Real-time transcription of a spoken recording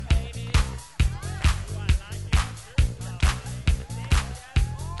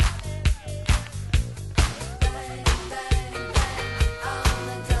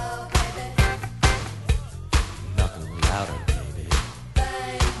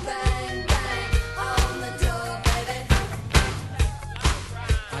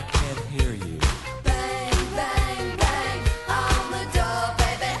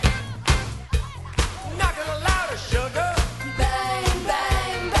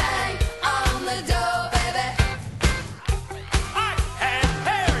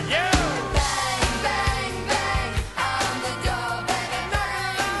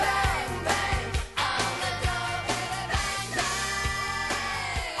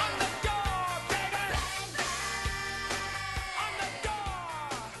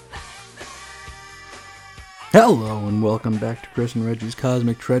Hello and welcome back to Chris and Reggie's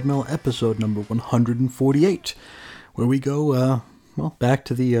Cosmic Treadmill, episode number 148, where we go, back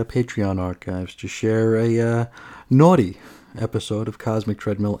to the Patreon archives to share a naughty episode of Cosmic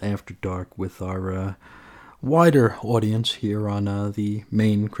Treadmill After Dark with our wider audience here on the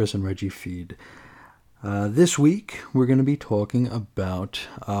main Chris and Reggie feed. This week, we're going to be talking about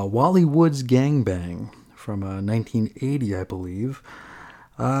Wally Wood's Gangbang from 1980, I believe.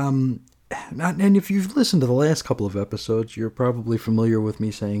 And if you've listened to the last couple of episodes, you're probably familiar with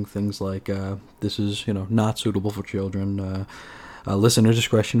me saying things like, this is, not suitable for children, listener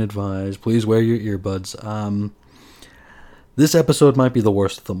discretion advised, please wear your earbuds. This episode might be the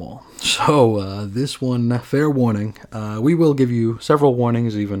worst of them all. So, this one, fair warning, we will give you several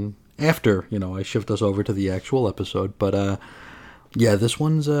warnings even after, I shift us over to the actual episode, but, this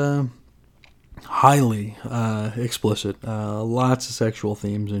one's, highly explicit. Lots of sexual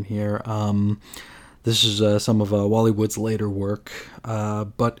themes in here. This is some of Wally Wood's later work.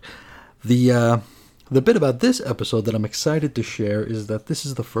 But the bit about this episode that I'm excited to share is that this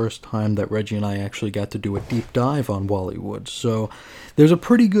is the first time that Reggie and I actually got to do a deep dive on Wally Wood. So there's a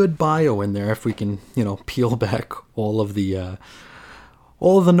pretty good bio in there if we can, peel back all of the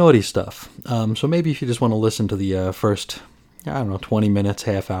naughty stuff. So maybe if you just want to listen to the first 20 minutes,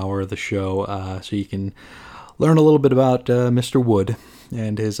 half hour of the show, so you can learn a little bit about Mr. Wood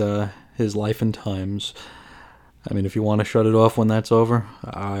and his life and times. I mean, if you want to shut it off when that's over,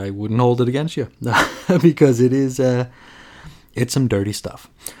 I wouldn't hold it against you, because it's some dirty stuff.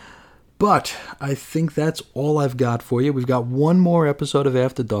 But I think that's all I've got for you. We've got one more episode of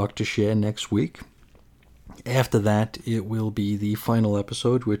After Dark to share next week. After that, it will be the final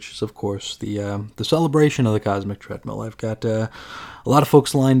episode, which is, of course, the celebration of the Cosmic Treadmill. I've got a lot of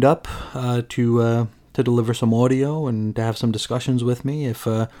folks lined up to deliver some audio and to have some discussions with me.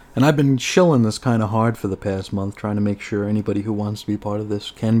 And I've been shilling this kind of hard for the past month, trying to make sure anybody who wants to be part of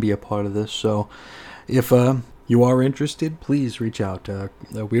this can be a part of this. So if you are interested, please reach out.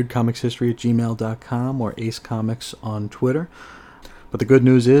 weirdcomicshistory@gmail.com or Ace Comics on Twitter. But the good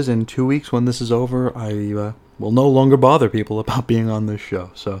news is, in 2 weeks when this is over, I will no longer bother people about being on this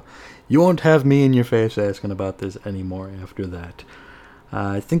show. So you won't have me in your face asking about this anymore after that.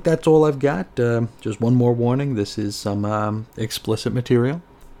 I think that's all I've got. Just one more warning. This is some explicit material.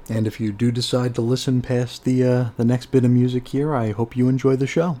 And if you do decide to listen past the next bit of music here, I hope you enjoy the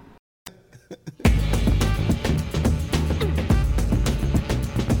show.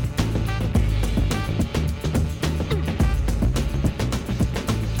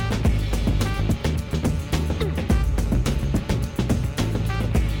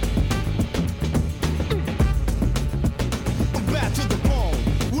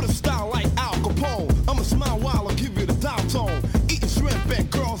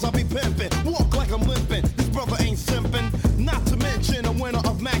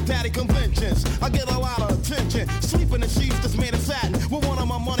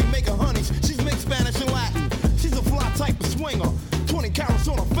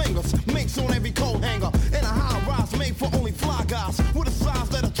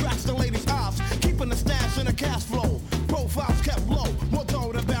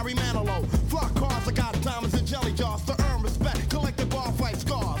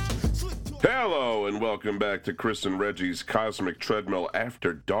 Welcome back to Chris and Reggie's Cosmic Treadmill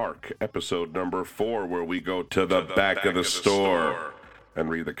After Dark, episode number 4, where we go to the back of the store and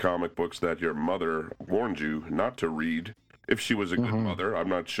read the comic books that your mother warned you not to read. If she was a good mother, I'm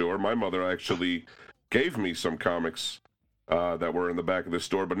not sure. My mother actually gave me some comics that were in the back of the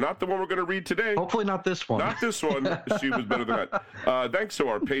store, but not the one we're going to read today. Hopefully not this one. Not this one. She was better than that. Thanks to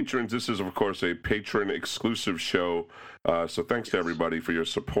our patrons. This is, of course, a patron-exclusive show. So thanks to everybody for your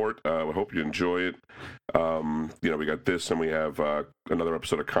support. I hope you enjoy it. We got this, and we have another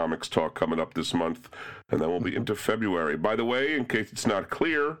episode of Comics Talk coming up this month, and then we'll be into February. By the way, in case it's not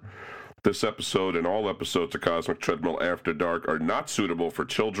clear, this episode and all episodes of Cosmic Treadmill After Dark are not suitable for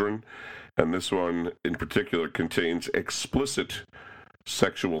children, and this one in particular contains explicit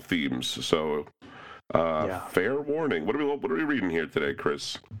sexual themes. So, fair warning. What are we reading here today,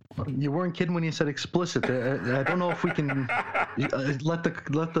 Chris? You weren't kidding when you said explicit. I don't know if we can let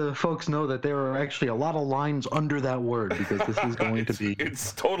the folks know that there are actually a lot of lines under that word, because this is going to be...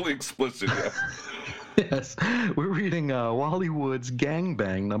 It's totally explicit, yeah. Yes. We're reading Wally Wood's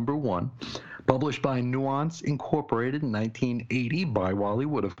Gangbang #1. Published by Nuance Incorporated in 1980 by Wally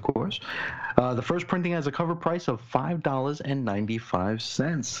Wood, of course. The first printing has a cover price of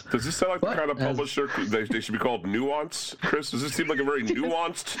 $5.95. Does this sound like the kind of publisher they should be called Nuance, Chris? Does this seem like a very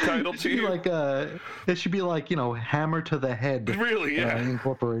nuanced title to you? It should be like, Hammer to the Head. Really, yeah.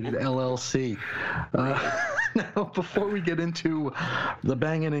 Incorporated, LLC. Now, before we get into the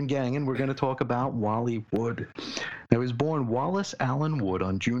banging and ganging, we're going to talk about Wally Wood. Now, he was born Wallace Allen Wood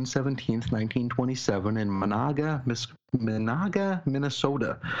on June 17th, 1927 in Monaga,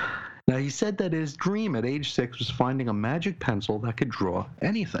 Minnesota. Now, he said that his dream at age 6 was finding a magic pencil that could draw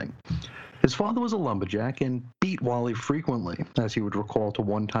anything. His father was a lumberjack and beat Wally frequently, as he would recall to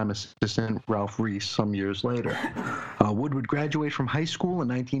one-time assistant Ralph Reese some years later. Wood would graduate from high school in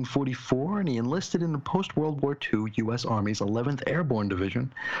 1944, and he enlisted in the post-World War II U.S. Army's 11th Airborne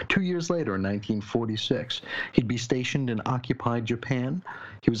Division. 2 years later, in 1946, he'd be stationed in occupied Japan.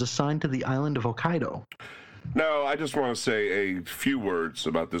 He was assigned to the island of Hokkaido. Now, I just want to say a few words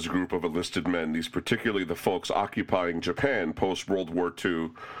about this group of enlisted men, these particularly the folks occupying Japan post-World War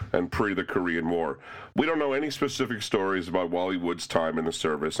II and pre the Korean War. We don't know any specific stories about Wally Wood's time in the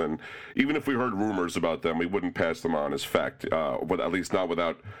service, and even if we heard rumors about them, we wouldn't pass them on as fact, at least not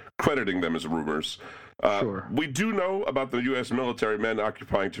without crediting them as rumors. Sure. We do know about the U.S. military men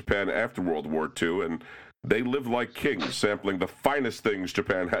occupying Japan after World War II, and they lived like kings, sampling the finest things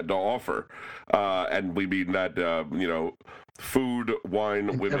Japan had to offer. And we mean that, food,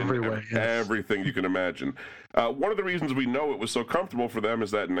 wine, women, everything you can imagine. One of the reasons we know it was so comfortable for them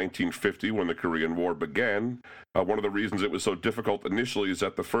is that in 1950, when the Korean War began, one of the reasons it was so difficult initially is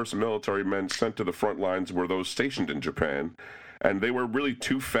that the first military men sent to the front lines were those stationed in Japan. And they were really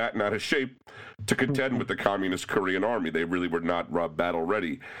too fat and out of shape to contend with the communist Korean army. They really were not battle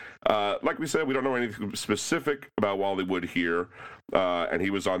ready. Like we said, we don't know anything specific about Wally Wood here. And he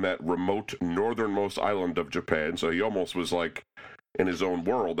was on that remote northernmost island of Japan. So he almost was like in his own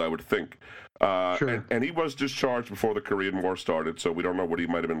world, I would think. Sure. And he was discharged before the Korean War started. So we don't know what he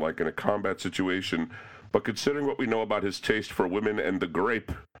might have been like in a combat situation. But considering what we know about his taste for women and the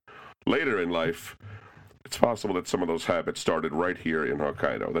grape later in life, it's possible that some of those habits started right here in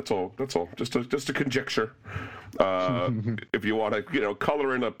Hokkaido. That's all. Just a conjecture. If you want to,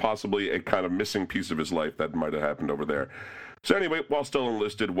 color in possibly a kind of missing piece of his life that might have happened over there. So anyway, while still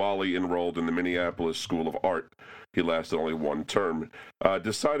enlisted, Wally enrolled in the Minneapolis School of Art. He lasted only one term.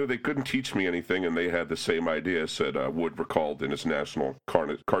 Decided they couldn't teach me anything, and they had the same idea, said Wood recalled in his National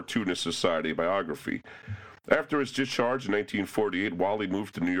Cartoonist Society biography. After his discharge in 1948, Wally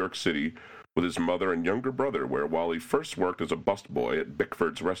moved to New York City with his mother and younger brother, where Wally first worked as a busboy at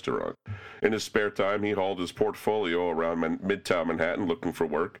Bickford's restaurant. In his spare time, he hauled his portfolio around Midtown Manhattan looking for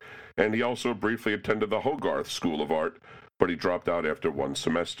work, and he also briefly attended the Hogarth School of Art, but he dropped out after one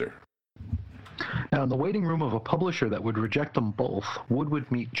semester. Now, in the waiting room of a publisher that would reject them both, Wood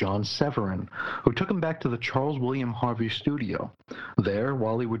would meet John Severin, who took him back to the Charles William Harvey studio. There,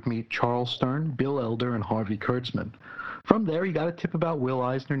 Wally would meet Charles Stern, Bill Elder, and Harvey Kurtzman. From there, he got a tip about Will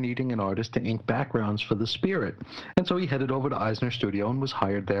Eisner needing an artist to ink backgrounds for The Spirit, and so he headed over to Eisner's studio and was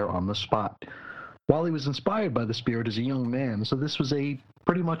hired there on the spot. Wally was inspired by The Spirit as a young man, so this was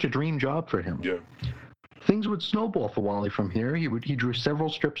pretty much a dream job for him. Yeah. Things would snowball for Wally from here. He drew several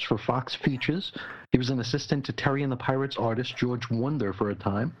strips for Fox Features. He was an assistant to Terry and the Pirates artist George Wunder for a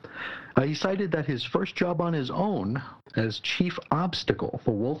time. He cited that his first job on his own as Chief Obstacle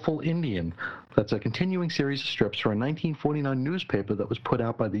for Woeful Indian. That's a continuing series of strips for a 1949 newspaper that was put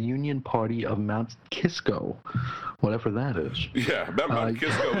out by the Union Party of Mount Kisco, whatever that is. Yeah, Mount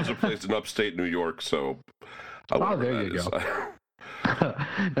Kisco is a place in upstate New York, so... there you go.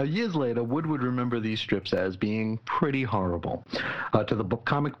 Now, years later, Wood would remember these strips as being pretty horrible. To the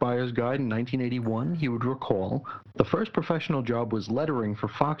Comic Buyer's Guide in 1981, he would recall, the first professional job was lettering for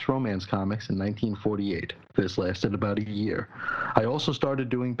Fox Romance Comics in 1948. This lasted about a year. I also started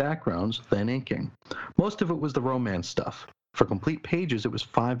doing backgrounds, then inking. Most of it was the romance stuff. For complete pages, it was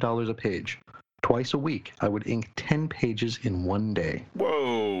 $5 a page. Twice a week, I would ink 10 pages in one day.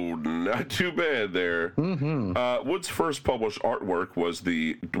 Whoa, not too bad there. Mm-hmm. Wood's first published artwork was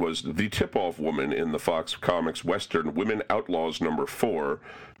the tip-off woman in the Fox Comics Western Women Outlaws number 4,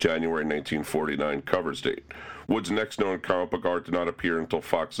 January 1949 covers date. Wood's next known comic book art did not appear until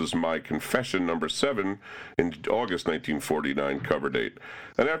Fox's My Confession number 7 in August 1949 cover date.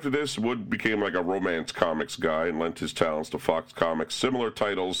 And after this, Wood became like a romance comics guy and lent his talents to Fox Comics. Similar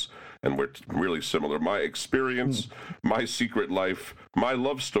titles, and we're really similar: My Experience, My Secret Life, My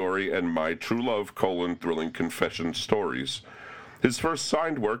Love Story, and My True Love, thrilling confession stories. His first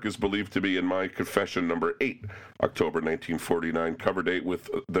signed work is believed to be in My Confession number 8, October 1949 cover date, with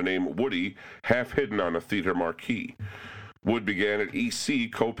the name Woody half hidden on a theater marquee. Wood began at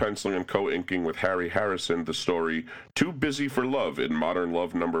EC, co-penciling and co-inking with Harry Harrison the story Too Busy for Love in Modern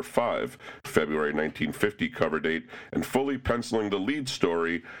Love No. 5, February 1950 cover date, and fully penciling the lead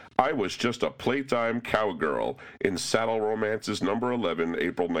story I Was Just a Playtime Cowgirl in Saddle Romances No. 11,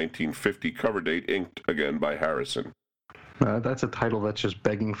 April 1950 cover date, inked again by Harrison. That's a title that's just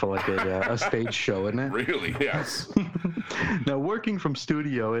begging for like a stage show, isn't it? Really, yes. Now, working from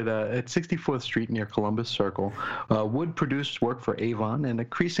studio at 64th Street near Columbus Circle, Wood produced work for Avon and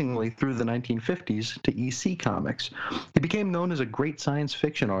increasingly through the 1950s to EC Comics. He became known as a great science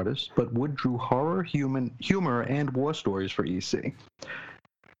fiction artist, but Wood drew horror, humor, and war stories for EC.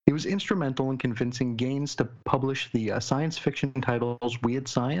 He was instrumental in convincing Gaines to publish the science fiction titles Weird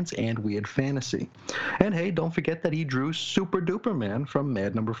Science and Weird Fantasy. And hey, don't forget that he drew Super Duper Man from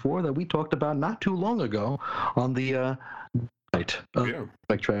Mad No. 4 that we talked about not too long ago on the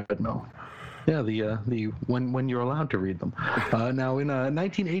treadmill. Yeah, the when you're allowed to read them. Now, in a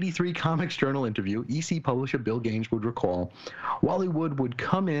 1983 Comics Journal interview, EC publisher Bill Gaines would recall, Wally Wood would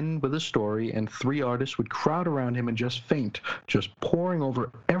come in with a story and 3 artists would crowd around him and just faint, just poring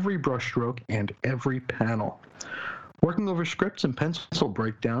over every brushstroke and every panel. Working over scripts and pencil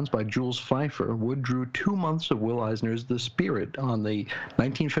breakdowns by Jules Feiffer, Wood drew 2 months of Will Eisner's The Spirit on the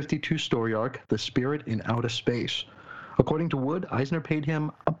 1952 story arc, The Spirit in Outer Space. According to Wood, Eisner paid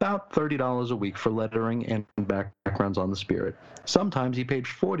him about $30 a week for lettering and backgrounds on The Spirit. Sometimes he paid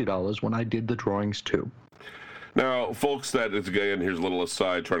 $40 when I did the drawings too. Now, folks that is, again, here's a little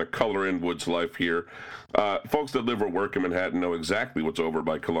aside trying to color in Wood's life here. Folks that live or work in Manhattan know exactly what's over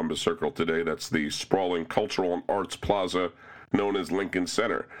by Columbus Circle today. That's the sprawling cultural and arts plaza known as Lincoln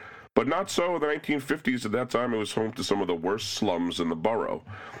Center. But not so in the 1950s. At that time, it was home to some of the worst slums in the borough.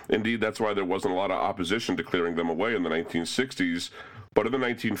 Indeed, that's why there wasn't a lot of opposition to clearing them away in the 1960s. But in the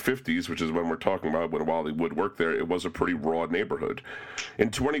 1950s, which is when we're talking about when Wally Wood worked there, it was a pretty raw neighborhood.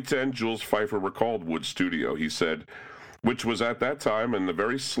 In 2010, Jules Feiffer recalled Wood's studio. He said, which was at that time in the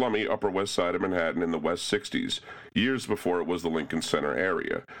very slummy Upper West Side of Manhattan in the West 60s, years before it was the Lincoln Center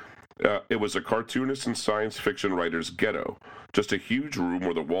area. It was a cartoonist and science fiction writer's ghetto, just a huge room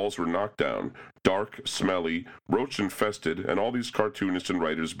where the walls were knocked down, dark, smelly, roach-infested, and all these cartoonists and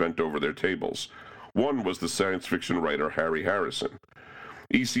writers bent over their tables. One was the science fiction writer Harry Harrison.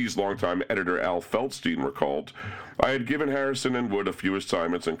 EC's longtime editor Al Feldstein recalled, I had given Harrison and Wood a few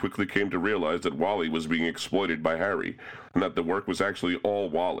assignments and quickly came to realize that Wally was being exploited by Harry, and that the work was actually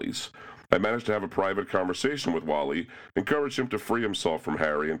all Wally's. I managed to have a private conversation with Wally, encouraged him to free himself from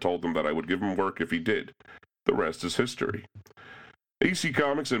Harry, and told him that I would give him work if he did. The rest is history. EC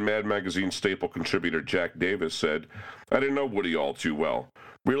Comics and Mad Magazine staple contributor Jack Davis said, I didn't know Woody all too well.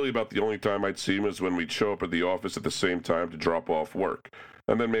 Really about the only time I'd see him is when we'd show up at the office at the same time to drop off work,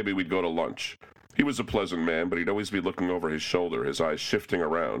 and then maybe we'd go to lunch. He was a pleasant man, but he'd always be looking over his shoulder, his eyes shifting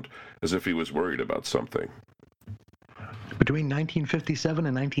around, as if he was worried about something. Between 1957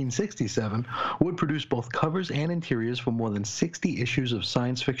 and 1967, Wood produced both covers and interiors for more than 60 issues of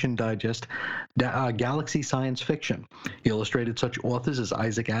Science Fiction Digest Galaxy Science Fiction. He illustrated such authors as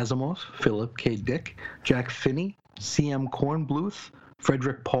Isaac Asimov, Philip K. Dick, Jack Finney, C.M. Kornbluth,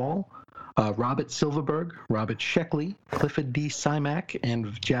 Frederick Paul, Robert Silverberg, Robert Sheckley, Clifford D. Simak,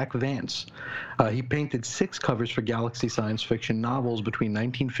 and Jack Vance. He painted 6 covers for Galaxy Science Fiction novels between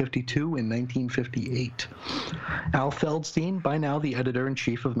 1952 and 1958. Al Feldstein, by now the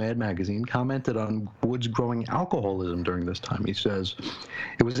editor-in-chief of Mad Magazine, commented on Wood's growing alcoholism during this time. He says,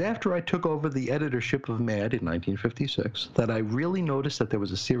 it was after I took over the editorship of Mad in 1956 that I really noticed that there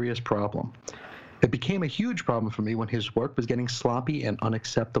was a serious problem. It became a huge problem for me when his work was getting sloppy and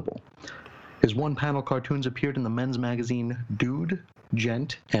unacceptable. His one-panel cartoons appeared in the men's magazine Dude,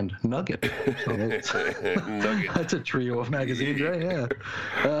 Gent, and Nugget. So that's a trio of magazines, right?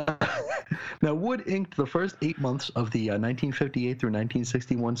 Yeah. Now, Wood inked the first 8 months of the 1958 through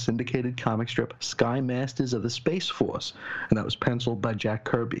 1961 syndicated comic strip Sky Masters of the Space Force, and that was penciled by Jack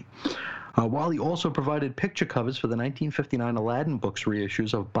Kirby. Wally also provided picture covers for the 1959 Aladdin Books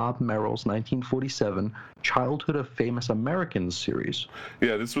reissues of Bob Merrill's 1947 Childhood of Famous Americans series.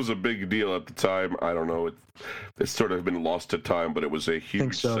 Yeah, this was a big deal at the time. I don't know, it's sort of been lost to time, but it was a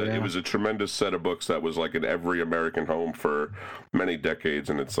huge set. Yeah. It was a tremendous set of books that was like in every American home for many decades,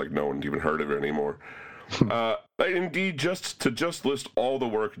 and it's like no one even heard of it anymore. Indeed, just to list all the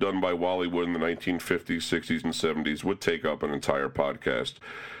work done by Wally Wood in the 1950s, 60s, and 70s would take up an entire podcast.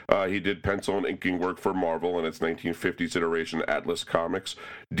 He did pencil and inking work for Marvel in its 1950s iteration Atlas Comics,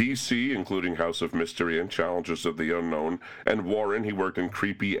 DC, including House of Mystery and Challengers of the Unknown, and Warren, he worked in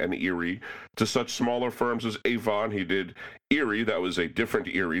Creepy and Eerie. To such smaller firms as Avon, he did Eerie, that was a different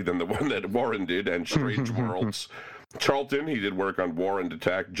Eerie than the one that Warren did, and Strange Worlds. Charlton, he did work on War and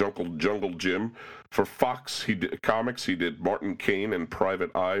Attack, Jungle Jim. For Fox Comics, he did Martin Kane and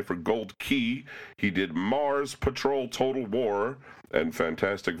Private Eye. For Gold Key, he did Mars Patrol Total War and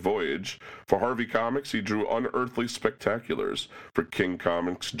Fantastic Voyage. For Harvey Comics, he drew Unearthly Spectaculars. For King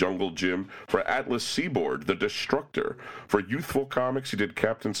Comics, Jungle Jim. For Atlas Seaboard, The Destructor. For Youthful Comics, he did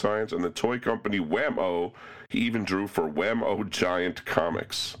Captain Science and the toy company Wham-O. He even drew for Wham-O Giant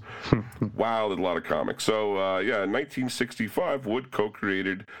Comics. Wow, there's a lot of comics. So, in 1965, Wood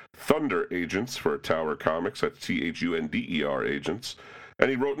co-created Thunder Agents for Tower Comics. That's Thunder Agents. And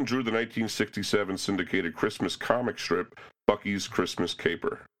he wrote and drew the 1967 syndicated Christmas comic strip, Bucky's Christmas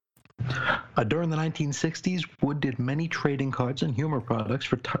Caper. During the 1960s, Wood did many trading cards and humor products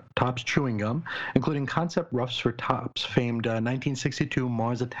for Topps Chewing Gum, including concept roughs for Topps' famed 1962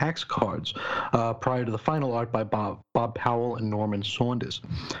 Mars Attacks cards, prior to the final art by Bob Powell and Norman Saunders.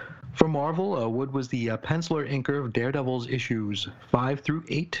 For Marvel, Wood was the penciler-inker of Daredevil's issues 5 through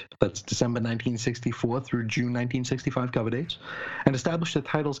 8, that's December 1964 through June 1965 cover dates, and established the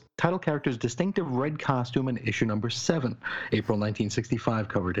title character's distinctive red costume in issue number 7, April 1965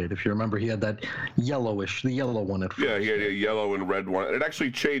 cover date. If you remember, he had that the yellow one at first. Yeah, he had a yellow and red one. It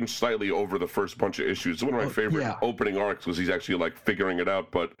actually changed slightly over the first bunch of issues. It's one of my favorite opening arcs because he's actually like figuring it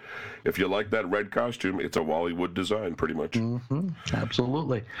out, but if you like that red costume, it's a Wally Wood design, pretty much. Mm-hmm.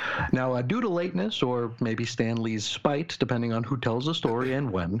 Absolutely. Now, due to lateness, or maybe Stan Lee's spite, depending on who tells the story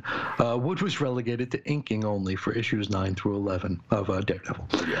and when, Wood was relegated to inking only for issues 9 through 11 of Daredevil.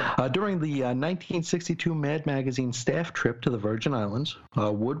 Yeah. During the 1962 Mad Magazine staff trip to the Virgin Islands,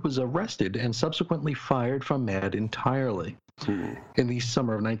 Wood was arrested and subsequently fired from Mad entirely. In the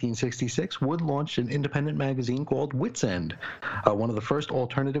summer of 1966, Wood launched an independent magazine called Wits End, one of the first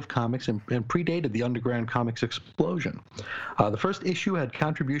alternative comics and predated the underground comics explosion. The first issue had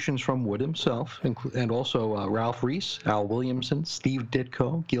contributions from Wood himself, and also Ralph Reese, Al Williamson, Steve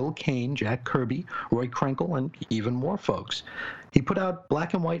Ditko, Gil Kane, Jack Kirby, Roy Krenkel, and even more folks. He put out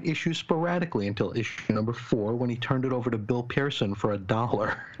black and white issues sporadically until issue number 4, when he turned it over to Bill Pearson for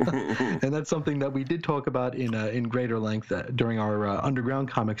 $1. And that's something that we did talk about in greater length during our underground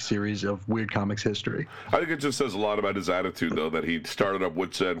comics series of Weird Comics history. I think it just says a lot about his attitude, though, that he started up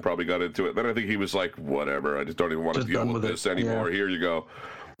Wits End, probably got into it. Then I think he was like, whatever, I just don't even want to deal with this anymore. Yeah. Here you go.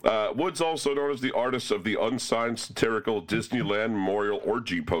 Wood's also known as the artist of the unsigned satirical Disneyland Memorial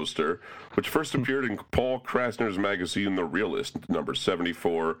Orgy poster, which first appeared in Paul Krasner's magazine The Realist, number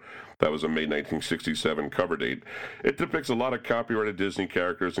 74. That was a May 1967 cover date. It depicts a lot of copyrighted Disney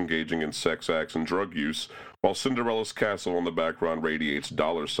characters engaging in sex acts and drug use, while Cinderella's castle in the background radiates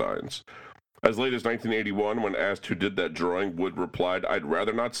dollar signs. As late as 1981, when asked who did that drawing, Wood replied, "I'd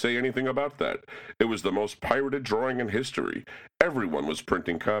rather not say anything about that. It was the most pirated drawing in history. Everyone was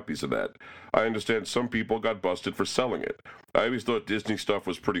printing copies of that. I understand some people got busted for selling it. I always thought Disney stuff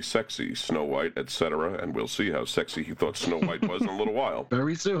was pretty sexy, Snow White, etc., and we'll see how sexy he thought Snow White was in a little while."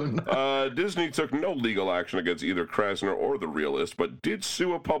 Very soon. Disney took no legal action against either Krasner or The Realist, but did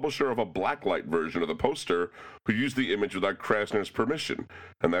sue a publisher of a blacklight version of the poster who used the image without Krasner's permission,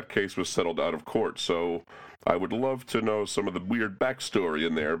 and that case was settled out of court. So I would love to know some of the weird backstory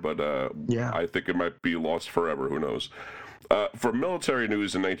in there, but I think it might be lost forever. Who knows? For military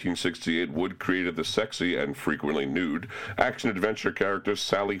news in 1968, Wood created the sexy and frequently nude action-adventure character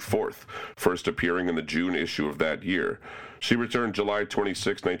Sally Forth, first appearing in the June issue of that year. She returned July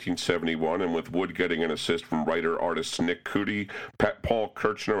 26, 1971, and with Wood getting an assist from writer-artists Nick Cudi, Paul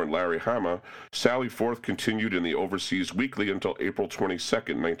Kirchner, and Larry Hama, Sally Forth continued in the Overseas Weekly until April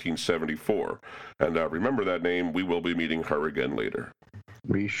 22, 1974. And remember that name, we will be meeting her again later.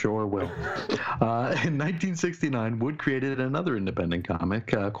 We sure will. In 1969, Wood created another independent comic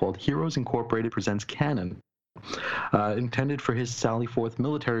called Heroes Incorporated Presents Cannon, intended for his Sally Forth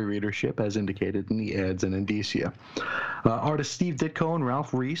military readership, as indicated in the ads and indicia. Artists Steve Ditko and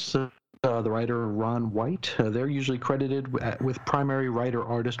Ralph Reese, the writer Ron White, they're usually credited with primary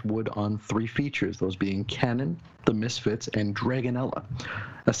writer-artist Wood on 3 features, those being Cannon, The Misfits, and Dragonella.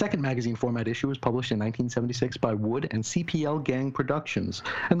 A second magazine format issue was published in 1976 by Wood and CPL Gang Productions,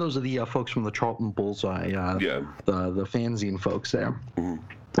 and those are the folks from the Charlton Bullseye, the fanzine folks there. Mm-hmm.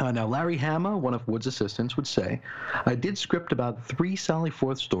 Now, Larry Hama, one of Wood's assistants, would say, "I did script about 3 Sally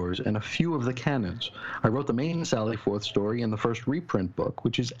Forth stories and a few of the Cannons. I wrote the main Sally Forth story in the first reprint book,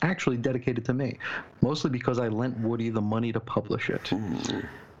 which is actually dedicated to me, mostly because I lent Woody the money to publish it."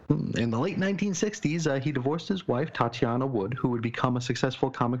 In the late 1960s, he divorced his wife, Tatiana Wood, who would become a successful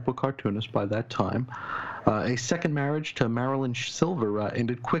comic book cartoonist by that time. A second marriage to Marilyn Silver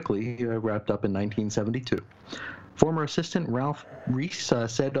ended quickly, wrapped up in 1972. Former assistant Ralph Reese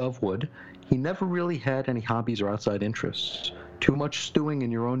said of Wood, "He never really had any hobbies or outside interests. Too much stewing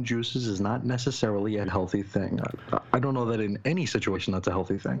in your own juices is not necessarily a healthy thing." I don't know that in any situation that's a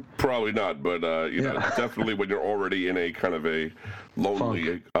healthy thing. Probably not, but you know, definitely when you're already in a kind of a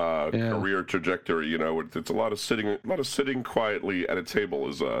lonely career trajectory, you know, it's a lot of sitting quietly at a table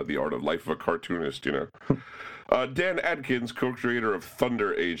is the art of life of a cartoonist, you know. Dan Adkins, co-creator of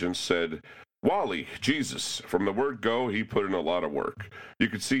Thunder Agents, said, "Wally, Jesus, from the word go, he put in a lot of work. You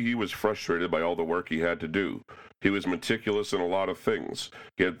could see he was frustrated by all the work he had to do. He was meticulous in a lot of things.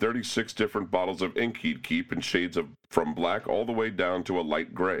 He had 36 different bottles of ink he'd keep in shades from black all the way down to a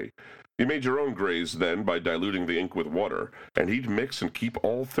light gray. You made your own grays then by diluting the ink with water, and he'd mix and keep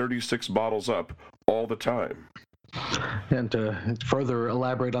all 36 bottles up all the time." And to further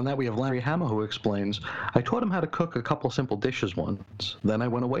elaborate on that, we have Larry Hama, who explains, "I taught him how to cook a couple simple dishes once. Then I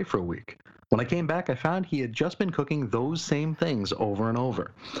went away for a week. When I came back, I found he had just been cooking those same things over and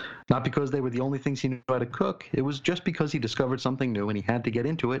over. Not because they were the only things he knew how to cook. It was just because he discovered something new and he had to get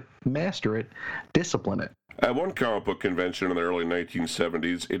into it, master it, discipline it." At one comic book convention in the early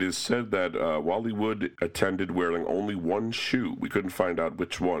 1970s, it is said that Wally Wood attended wearing only one shoe. We couldn't find out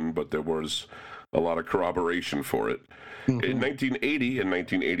which one, but there was a lot of corroboration for it. In 1980 and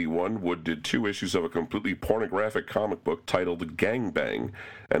 1981, Wood did 2 issues of a completely pornographic comic book titled Gang Bang,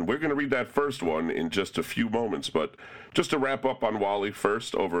 and we're going to read that first one in just a few moments. But just to wrap up on Wally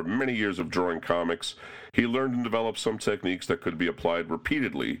first, over many years of drawing comics, he learned and developed some techniques that could be applied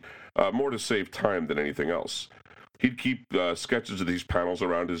repeatedly, more to save time than anything else. He'd keep sketches of these panels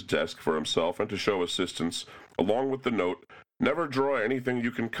around his desk for himself and to show assistants, along with the note, "Never draw anything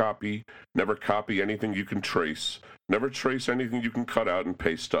you can copy, never copy anything you can trace, never trace anything you can cut out and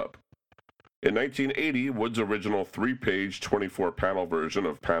paste up." In 1980, Wood's original 3-page, 24-panel version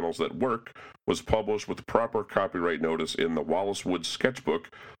of Panels That Work was published with proper copyright notice in the Wallace Wood Sketchbook,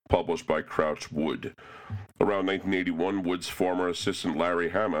 published by Crouch Wood. Around 1981, Wood's former assistant Larry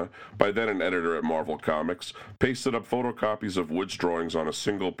Hama, by then an editor at Marvel Comics, pasted up photocopies of Wood's drawings on a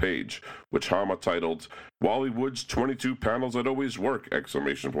single page, which Hama titled, "Wally Wood's 22 Panels That Always Work!"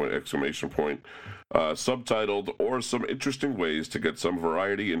 Subtitled, "Or Some Interesting Ways to Get Some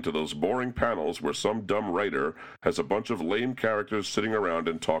Variety into Those Boring Panels Where Some Dumb Writer Has a Bunch of Lame Characters Sitting Around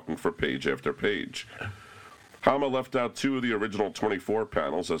and Talking for Page After Page." Hama left out 2 of the original 24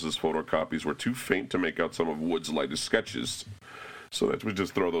 panels as his photocopies were too faint to make out some of Wood's lightest sketches. So that we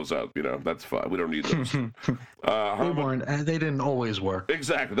just throw those out, you know, that's fine. We don't need those. They didn't always work.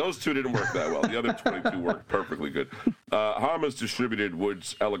 Exactly. Those 2 didn't work that well. The other 22 worked perfectly good. Hama's distributed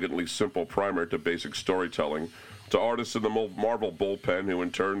Wood's elegantly simple primer to basic storytelling to artists in the Marvel bullpen who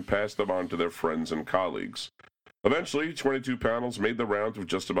in turn passed them on to their friends and colleagues. Eventually, 22 panels made the rounds of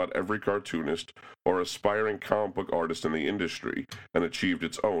just about every cartoonist or aspiring comic book artist in the industry and achieved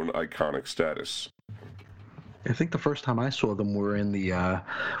its own iconic status. I think the first time I saw them were in the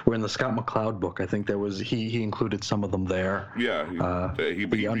Scott McCloud book. I think there was he included some of them there. Yeah,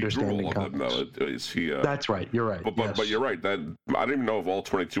 he Understanding Comics. That's right. You're right. But you're right. That I don't even know if all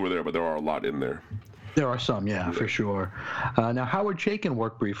 22 were there, but there are a lot in there. There are some, yeah, for sure. Now, Howard Chaykin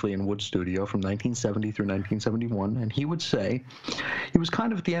worked briefly in Wood's studio from 1970 through 1971, and he would say he was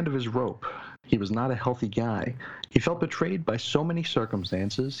kind of at the end of his rope. He was not a healthy guy. He felt betrayed by so many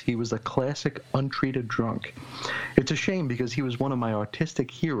circumstances. He was a classic untreated drunk. It's a shame because he was one of my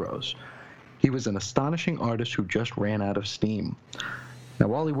artistic heroes. He was an astonishing artist who just ran out of steam. Now,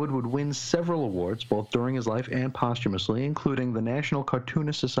 Wally Wood would win several awards, both during his life and posthumously, including the National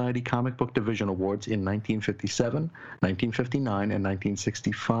Cartoonist Society Comic Book Division Awards in 1957, 1959, and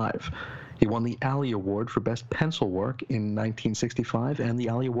 1965. He won the Alley Award for Best Pencil Work in 1965 and the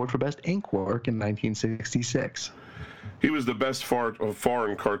Alley Award for Best Ink Work in 1966. He was the Best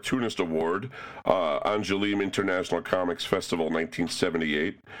Foreign Cartoonist Award, Angoulême International Comics Festival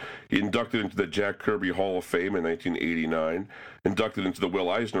 1978. He inducted into the Jack Kirby Hall of Fame in 1989, inducted into the Will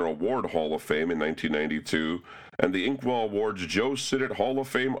Eisner Award Hall of Fame in 1992, and the Inkwell Awards Joe Sinnott Hall of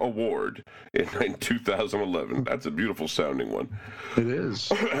Fame Award in 2011. That's a beautiful sounding one. It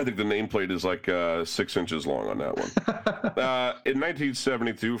is. I think the nameplate is like 6 inches long on that one. In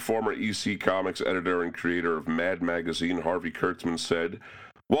 1972, former EC Comics editor and creator of Mad Magazine, Harvey Kurtzman, said,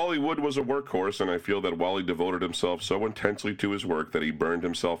 "Wally Wood was a workhorse, and I feel that Wally devoted himself so intensely to his work that he burned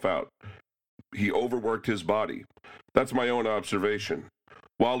himself out. He overworked his body. That's my own observation.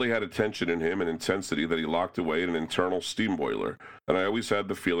 Wally had a tension in him and intensity that he locked away in an internal steam boiler, and I always had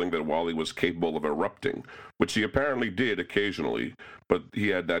the feeling that Wally was capable of erupting, which he apparently did occasionally, but he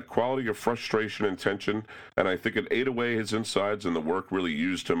had that quality of frustration and tension, and I think it ate away his insides and the work really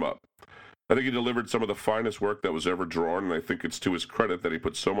used him up. I think he delivered some of the finest work that was ever drawn, and I think it's to his credit that he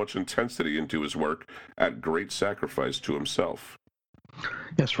put so much intensity into his work at great sacrifice to himself.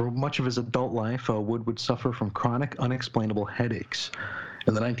 Yes, for much of his adult life, Wood would suffer from chronic, unexplainable headaches.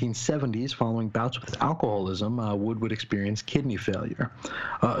 In the 1970s, following bouts with alcoholism, Wood would experience kidney failure.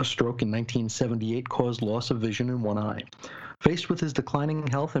 A stroke in 1978 caused loss of vision in one eye. Faced with his declining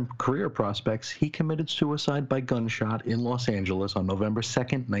health and career prospects, he committed suicide by gunshot in Los Angeles on November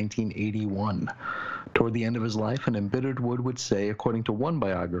 2nd, 1981. Toward the end of his life, an embittered Wood would say, according to one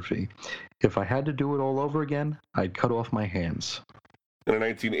biography, "If I had to do it all over again, I'd cut off my hands." In a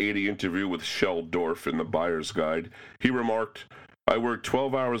 1980 interview with Shel Dorf in the Buyer's Guide, he remarked, "I worked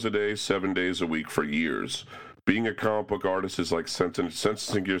 12 hours a day, 7 days a week for years. Being a comic book artist is like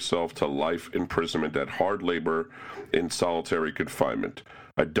sentencing yourself to life imprisonment at hard labor in solitary confinement.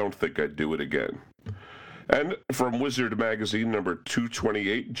 I don't think I'd do it again." And from Wizard magazine, number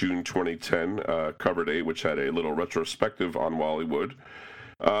 228, June 2010, cover date, which had a little retrospective on Wally Wood.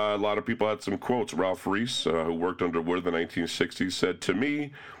 A lot of people had some quotes. Ralph Reese, who worked under Wood in the 1960s, said, "To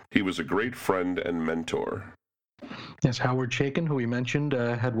me, he was a great friend and mentor." Yes, Howard Chaykin, who we mentioned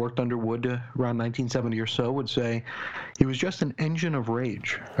had worked under Wood around 1970 or so, would say, "He was just an engine of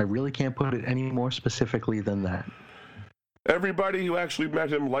rage. I really can't put it any more specifically than that." Everybody who actually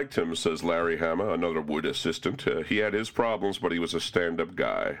met him liked him, says Larry Hama, another Wood assistant. He had his problems, but he was a stand-up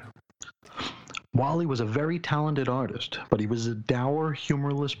guy. Wally was a very talented artist, but he was a dour,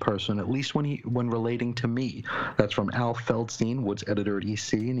 humorless person, at least when relating to me. That's from Al Feldstein, Wood's editor at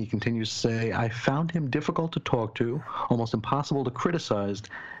EC, and he continues to say, "I found him difficult to talk to, almost impossible to criticize,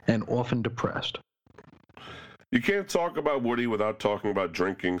 and often depressed." You can't talk about Woody without talking about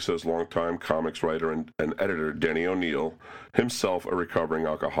drinking, says longtime comics writer and editor Denny O'Neil, himself a recovering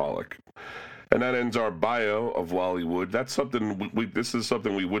alcoholic. And that ends our bio of Wally Wood. That's something this is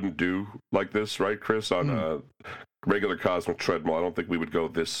something we wouldn't do like this, right, Chris? On a regular Cosmic Treadmill, I don't think we would go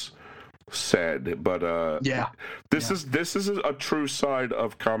this sad. But this is a true side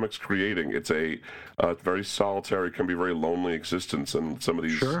of comics creating. It's a very solitary, can be very lonely existence, and some of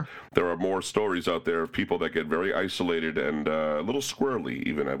these there are more stories out there of people that get very isolated and a little squirrely,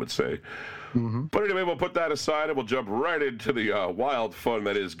 even, I would say. Mm-hmm. But anyway, we'll put that aside and we'll jump right into the wild fun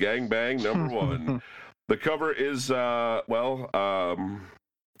that is Gangbang number 1. The cover is,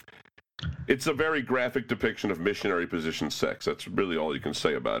 it's a very graphic depiction of missionary position sex. That's really all you can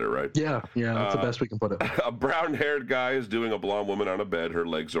say about it, right? Yeah, that's the best we can put it. A brown-haired guy is doing a blonde woman on a bed. Her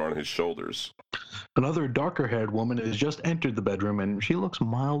legs are on his shoulders. Another darker-haired woman has just entered the bedroom, and she looks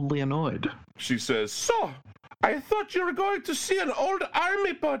mildly annoyed. She says, "So, I thought you were going to see an old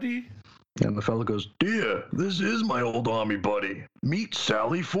army buddy." And the fellow goes, "Dear, this is my old army buddy. Meet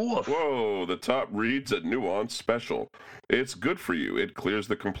Sally Forth." Whoa, the top reads a nuanced special. "It's good for you. It clears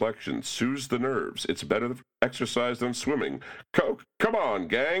the complexion, soothes the nerves. It's better exercise than swimming. Come on,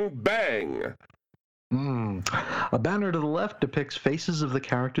 gang, bang!" A banner to the left depicts faces of the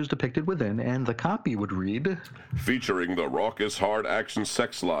characters depicted within, and the copy would read, "Featuring the raucous, hard-action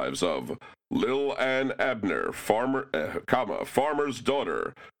sex lives of Lil Ann Abner, Farmer's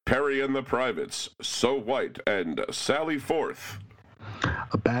Daughter, Perry and the Privates, So White, and Sally Forth."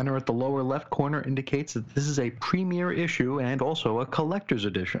 A banner at the lower left corner indicates that this is a premiere issue and also a collector's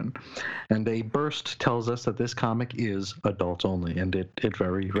edition. And a burst tells us that this comic is adults only, and it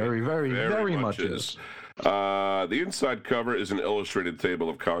very, very, very, very much is. The inside cover is an illustrated table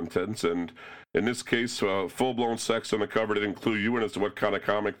of contents, and in this case, full-blown sex on the cover didn't clue you in as to what kind of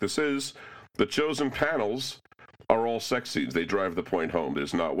comic this is. The chosen panels are all sex scenes. They drive the point home.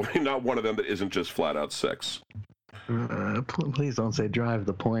 There's not one of them that isn't just flat-out sex. Please don't say drive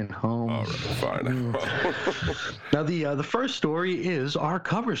the point home. All right, fine. Now, the first story is our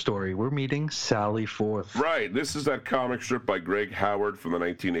cover story. We're meeting Sally Forth. Right. This is that comic strip by Greg Howard from the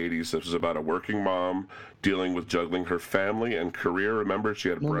 1980s. This was about a working mom dealing with juggling her family and career. Remember, she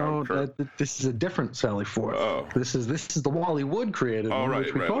had a brown curl. This is a different Sally Forth. Oh. This is the Wally Wood created one,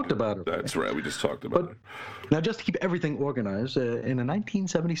 which we talked about it. That's right. We just talked about it. Now, just to keep everything organized, in a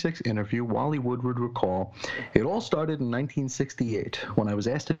 1976 interview, Wally Wood would recall, "It all started in 1968 when I was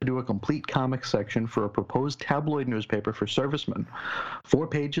asked to do a complete comic section for a proposed tabloid newspaper for servicemen. 4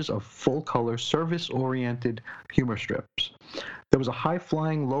 pages of full-color, service-oriented humor strips. There was a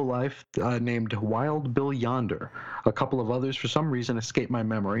high-flying lowlife named Wild Bill Yonder. A couple of others, for some reason, escaped my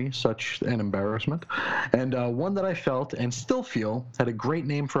memory, such an embarrassment. And one that I felt, and still feel, had a great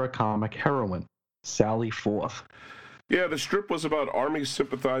name for a comic heroine, Sally Forth." Yeah, the strip was about Army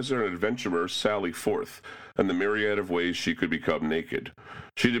sympathizer and adventurer Sally Forth and the myriad of ways she could become naked.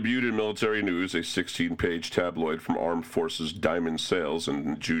 She debuted in Military News, a 16-page tabloid from Armed Forces Diamond Sales,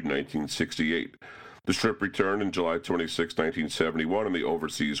 in June 1968. The strip returned in July 26, 1971 in the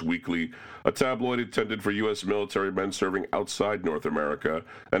Overseas Weekly, a tabloid intended for U.S. military men serving outside North America,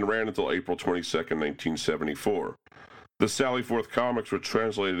 and ran until April 22, 1974. The Sally Forth comics were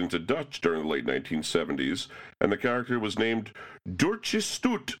translated into Dutch during the late 1970s, and the character was named Doortje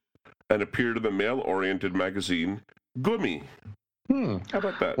Stoet and appeared in the male-oriented magazine Gummy. How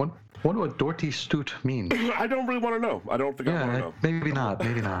about that? Wonder what Doortje Stoet means. I don't really want to know. I don't think I want to know. Maybe not.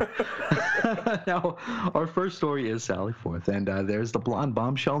 Now, our first story is Sally Forth, and there's the blonde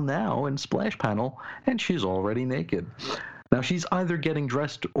bombshell now in Splash Panel, and she's already naked. Now, she's either getting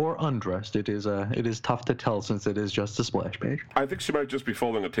dressed or undressed. It is tough to tell since it is just a splash page. I think she might just be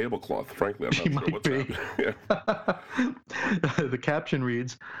folding a tablecloth, frankly. I'm not sure what's happening. Yeah. The caption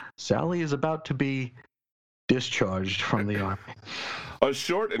reads, Sally is about to be discharged from the Army. A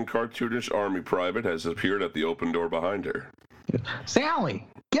short and cartoonish Army private has appeared at the open door behind her. Sally,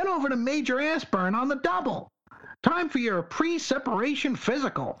 get over to Major Aspern on the double. Time for your pre-separation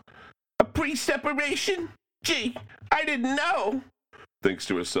physical. A pre-separation? Gee, I didn't know. Thinks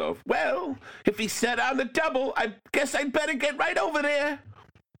to herself, well, if he said on the double, I guess I'd better get right over there.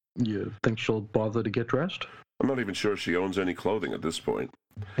 You think she'll bother to get dressed? I'm not even sure she owns any clothing at this point.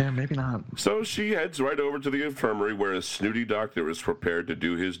 Yeah, maybe not. So she heads right over to the infirmary where a snooty doctor is prepared to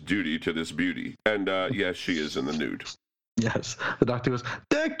do his duty to this beauty. And, yes, she is in the nude. Yes. The doctor goes,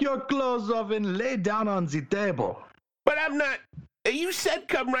 take your clothes off and lay down on the table. But I'm not. You said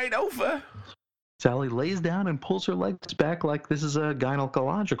come right over. Sally lays down and pulls her legs back like this is a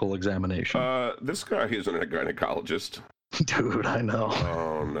gynecological examination. This guy isn't a gynecologist. Dude, I know.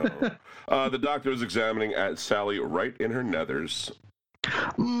 Oh, no. The doctor is examining at Sally right in her nethers.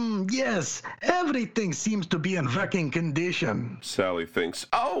 Yes, everything seems to be in working condition. Sally thinks,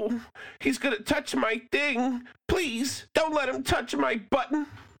 oh, he's going to touch my thing. Please, don't let him touch my button.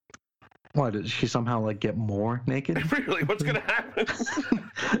 Why, did she somehow, get more naked? Really? What's going to happen?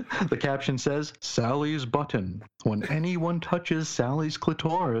 The caption says, Sally's button. When anyone touches Sally's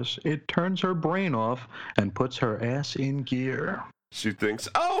clitoris, it turns her brain off and puts her ass in gear. She thinks,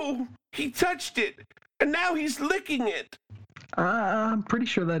 oh, he touched it, and now he's licking it. I'm pretty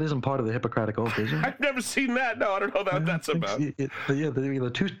sure that isn't part of the Hippocratic Oath, is it? I've never seen that. No, I don't know what that's about.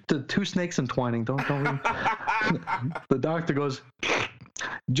 The two snakes entwining. Don't. The doctor goes,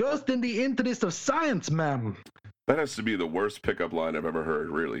 just in the interest of science, ma'am. That has to be the worst pickup line I've ever heard,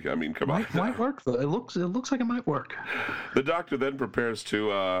 really. I mean, come on. Might work, though. It looks like it might work. The doctor then prepares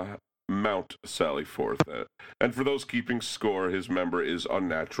to mount Sally Forth. And for those keeping score, his member is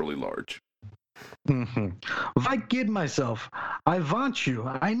unnaturally large. I kid myself. I want you.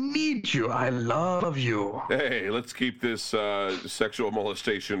 I need you. I love you. Hey, let's keep this sexual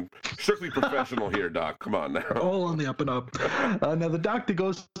molestation strictly professional here, Doc. Come on now. All on the up and up. Now the doctor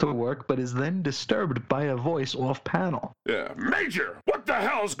goes to work, but is then disturbed by a voice off panel. Yeah, Major, what the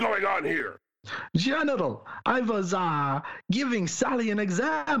hell's going on here? General, I was giving Sally an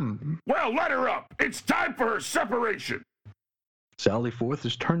exam. Well, let her up. It's time for her separation. Sally Forth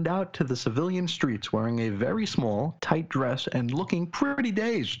is turned out to the civilian streets wearing a very small, tight dress and looking pretty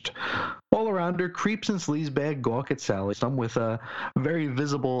dazed. All around her, creeps and sleazebag gawk at Sally, some with very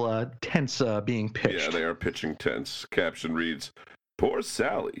visible tents being pitched. Yeah, they are pitching tents. Caption reads, poor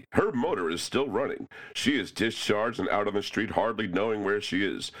Sally. Her motor is still running. She is discharged and out on the street hardly knowing where she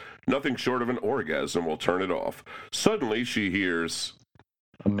is. Nothing short of an orgasm will turn it off. Suddenly she hears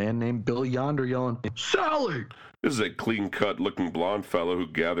a man named Bill Yonder yelling, Sally! This is a clean-cut looking blonde fellow who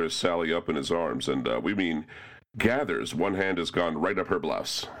gathers Sally up in his arms, and we mean gathers. One hand has gone right up her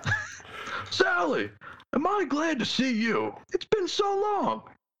blouse. Sally, am I glad to see you? It's been so long.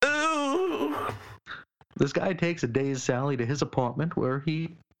 Ooh. This guy takes a dazed Sally to his apartment where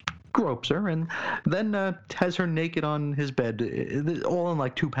he gropes her and then has her naked on his bed, all in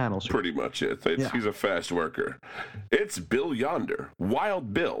like 2 panels. Pretty much it. He's a fast worker. It's Bill Yonder,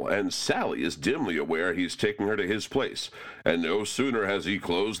 Wild Bill, and Sally is dimly aware he's taking her to his place. And no sooner has he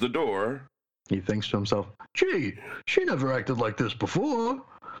closed the door, he thinks to himself, gee, she never acted like this before.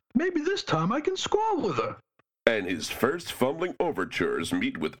 Maybe this time I can score with her. And his first fumbling overtures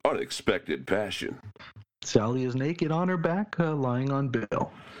meet with unexpected passion. Sally is naked on her back, lying on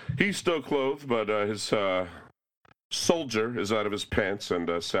Bill. He's still clothed, but his soldier is out of his pants,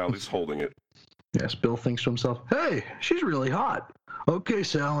 and Sally's holding it. Yes, Bill thinks to himself, hey, she's really hot. Okay,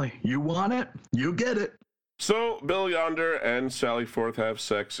 Sally, you want it? You get it. So Bill Yonder and Sally Forth have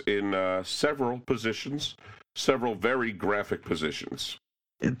sex in several positions. several very graphic positions.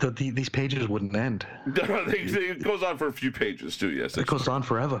 These pages wouldn't end. It goes on for a few pages, too, yes. It goes on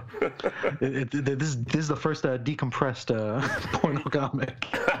forever. This is the first decompressed porno comic.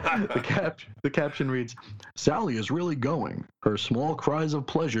 The caption reads, "Sally is really going. Her small cries of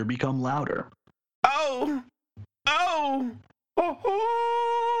pleasure become louder." Oh! Oh!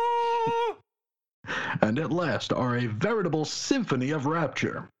 Oh! And at last are a veritable symphony of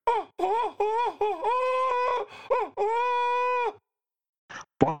rapture.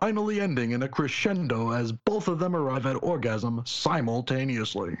 Finally ending in a crescendo as both of them arrive at orgasm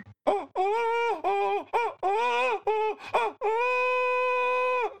simultaneously.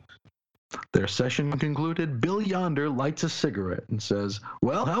 Their session concluded, Bill Yonder lights a cigarette and says,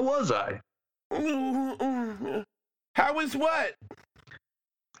 "Well, how was I?" How was what?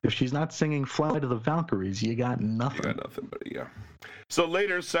 If she's not singing Flight of the Valkyries, you got nothing. You got nothing, buddy, yeah. So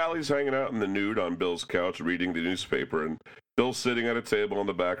later, Sally's hanging out in the nude on Bill's couch reading the newspaper, and Bill's sitting at a table in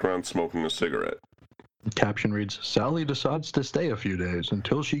the background smoking a cigarette. The caption reads, "Sally decides to stay a few days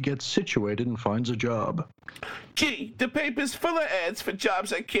until she gets situated and finds a job." Gee, the paper's full of ads for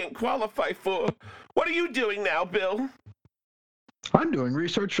jobs I can't qualify for. What are you doing now, Bill? I'm doing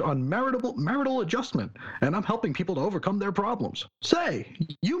research on marital adjustment, and I'm helping people to overcome their problems. Say,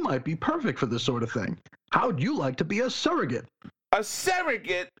 you might be perfect for this sort of thing. How'd you like to be a surrogate? A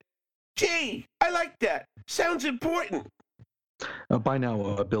surrogate? Gee, I like that. Sounds important. By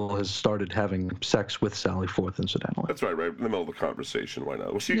now, Bill has started having sex with Sally Forth, incidentally. That's right in the middle of the conversation. Why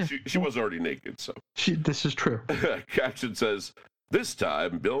not? Well, she was already naked, so. This is true. Caption says, "This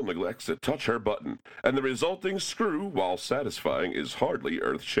time, Bill neglects to touch her button, and the resulting screw, while satisfying, is hardly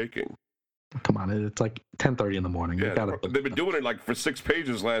earth-shaking." Come on, it's like 10:30 in the morning. Yeah, they've been doing it like for 6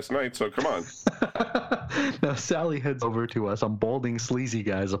 pages last night, so come on. Now, Sally heads over to some balding, sleazy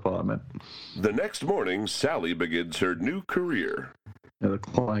guy's apartment. The next morning, Sally begins her new career. And the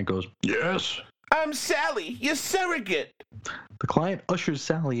client goes, "Yes?" "I'm Sally, your surrogate." The client ushers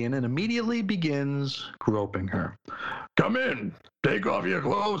Sally in and immediately begins groping her. "Come in. Take off your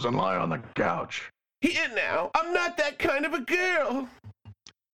clothes and lie on the couch." "Here now, I'm not that kind of a girl."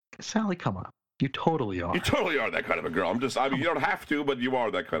 Sally, come on. You totally are. You totally are that kind of a girl. You don't have to, but you are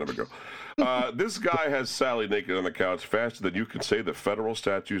that kind of a girl. This guy has Sally naked on the couch faster than you can say the federal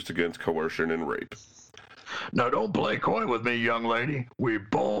statutes against coercion and rape. "Now, don't play coy with me, young lady. We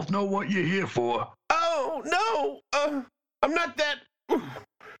both know what you're here for." "Oh, no. I'm not that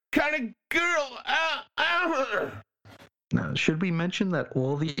kind of girl. Now, should we mention that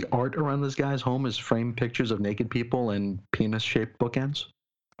all the art around this guy's home is framed pictures of naked people and penis-shaped bookends?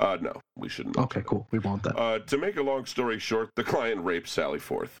 No, we shouldn't. Okay, cool. We won't that. To make a long story short, the client rapes Sally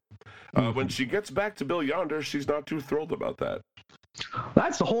Forth. When she gets back to Bill Yonder, she's not too thrilled about that.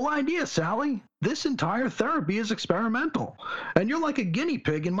 "That's the whole idea, Sally. This entire therapy is experimental, and you're like a guinea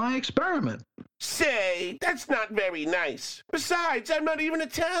pig in my experiment." "Say, that's not very nice. Besides, I'm not even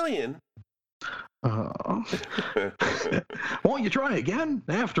Italian." Won't you try again?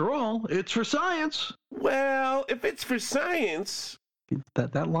 After all, it's for science. "Well, if it's for science..."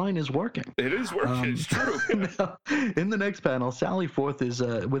 That line is working. It is working. It's true. Now, in the next panel, Sally Forth is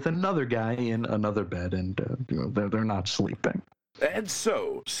with another guy in another bed, and they're not sleeping. And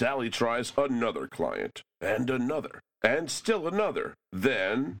so, Sally tries another client, and another, and still another.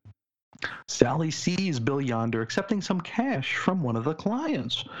 Then... Sally sees Bill Yonder accepting some cash from one of the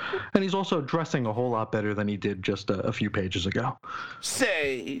clients. And he's also dressing a whole lot better than he did just a few pages ago.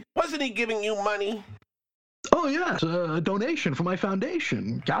 "Say, wasn't he giving you money?" "Oh, yes, a donation for my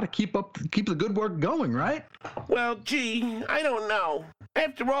foundation. Gotta keep the good work going, right?" "Well, gee, I don't know.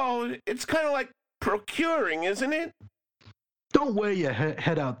 After all, it's kind of like procuring, isn't it?" "Don't wear your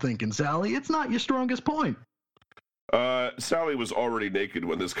head out thinking, Sally. It's not your strongest point." Sally was already naked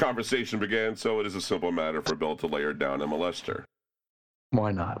when this conversation began, so it is a simple matter for Bill to lay her down and molest her.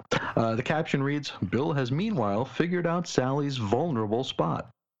 Why not? The caption reads, "Bill has meanwhile figured out Sally's vulnerable spot."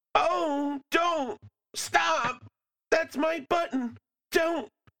 "Oh, don't! Stop! That's my button! Don't!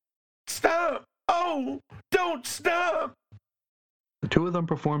 Stop! Oh, don't stop!" The two of them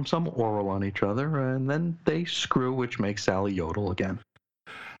perform some oral on each other, and then they screw, which makes Sally yodel again.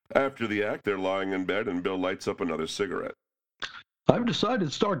 After the act, they're lying in bed, and Bill lights up another cigarette. "I've decided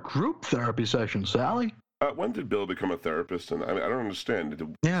to start group therapy sessions, Sally." When did Bill become a therapist? And I don't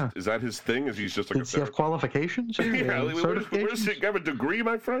understand. Yeah. Is that his thing? Is he just like Does he have qualifications? Yeah, where's he have a degree,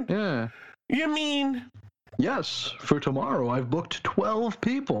 my friend? Yeah. You mean? "Yes, for tomorrow I've booked 12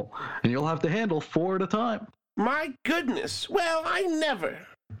 people, and you'll have to handle 4 at a time." My goodness. Well, I never.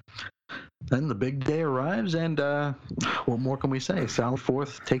 Then the big day arrives, and what more can we say? Sally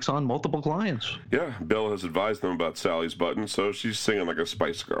Forth takes on multiple clients. Yeah, Bill has advised them about Sally's button, so she's singing like a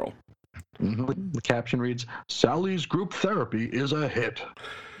Spice Girl. Mm-hmm. The caption reads, "Sally's group therapy is a hit."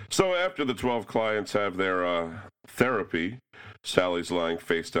 So after the 12 clients have their therapy, Sally's lying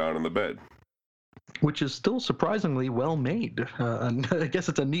face down in the bed. Which is still surprisingly well made. And I guess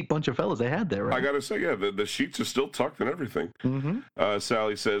it's a neat bunch of fellas they had there, right? I gotta say, yeah, the sheets are still tucked and everything. Mm-hmm.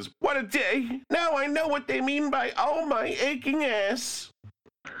 Sally says, "What a day! Now I know what they mean by, oh, my aching ass."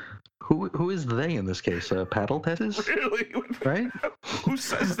 Who is they in this case? Paddle Tesses? Really? Right? Who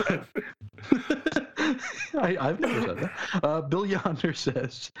says that? I've never said that. Bill Yonder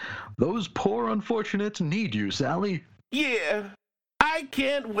says, "Those poor unfortunates need you, Sally." Yeah, I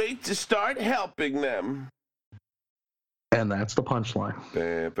can't wait to start helping them. And that's the punchline.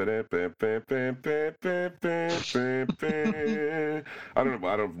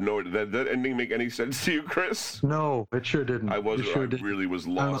 I don't know. Did that ending make any sense to you, Chris? No, it sure didn't. I really was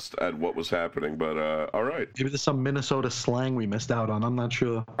lost at what was happening, but all right. Maybe there's some Minnesota slang we missed out on. I'm not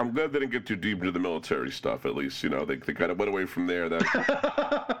sure. I'm glad they didn't get too deep into the military stuff, at least. You know, they kind of went away from there.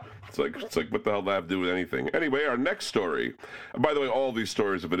 It's like what the hell does that have to do with anything? Anyway, our next story. By the way, all these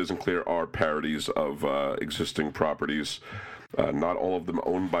stories, if it isn't clear, are parodies of existing properties. Not all of them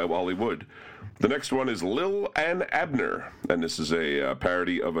owned by Wally Wood. The next one is Lil and Abner, and this is a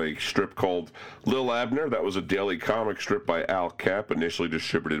parody of a strip called Lil Abner. That was a daily comic strip by Al Cap, initially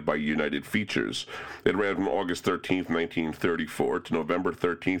distributed by United Features. It ran from August 13th, 1934 to November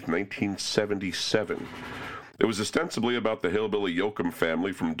 13th, 1977. It was ostensibly about the hillbilly Yoakum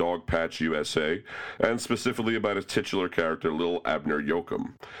family from Dogpatch, USA, and specifically about its titular character, Lil Abner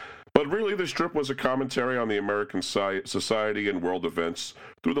Yoakum. But really, the strip was a commentary on the American society and world events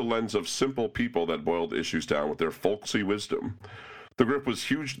through the lens of simple people that boiled issues down with their folksy wisdom. The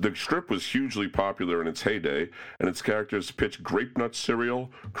strip was hugely popular in its heyday, and its characters pitched grape nut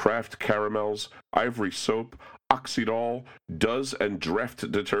cereal, Kraft caramels, Ivory soap, Oxydol, Duz and Dreft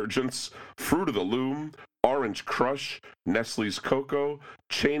detergents, Fruit of the Loom, Orange Crush, Nestle's Cocoa,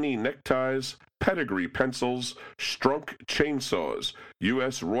 Cheney neckties, Pedigree pencils, Strunk chainsaws,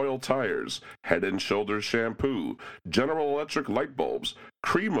 U.S. Royal tires, Head and Shoulders shampoo, General Electric light bulbs,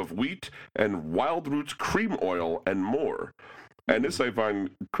 cream of wheat, and Wild Roots cream oil, and more. And this I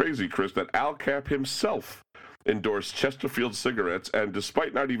find crazy, Chris, that Al Cap himself endorsed Chesterfield cigarettes and,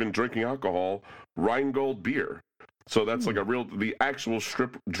 despite not even drinking alcohol, Rheingold beer. So that's like the actual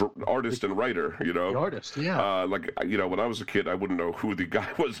strip artist and writer, you know? The artist, yeah. When I was a kid, I wouldn't know who the guy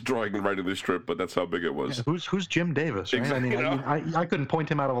was drawing and writing the strip, but that's how big it was. Yeah, who's Jim Davis, right? Exactly, I couldn't point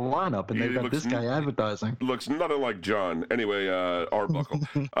him out of a lineup, and they've got this guy advertising. Looks nothing like John. Anyway, Arbuckle.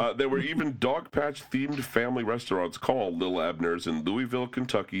 There were even Dogpatch-themed family restaurants called Lil Abner's in Louisville,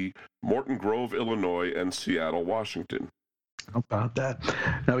 Kentucky, Morton Grove, Illinois, and Seattle, Washington. How about that?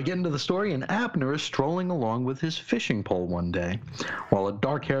 Now we get into the story, and Abner is strolling along with his fishing pole one day, while a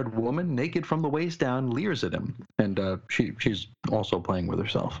dark-haired woman, naked from the waist down, leers at him, and she's also playing with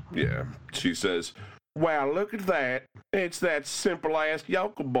herself. Yeah, she says, "Wow, look at that. It's that simple-ass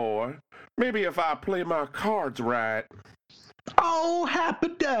yokel boy. Maybe if I play my cards right." Oh, happy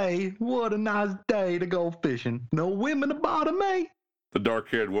day. What a nice day to go fishing. No women to bother me. The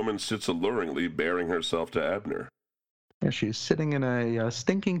dark-haired woman sits alluringly, baring herself to Abner. Yeah, she's sitting in a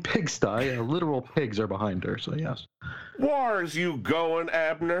stinking pigsty. Literal pigs are behind her, so yes. "Where's you going,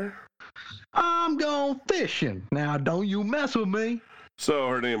 Abner?" "I'm going fishing. Now, don't you mess with me." So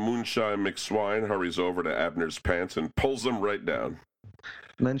her name, Moonshine McSwine, hurries over to Abner's pants and pulls them right down.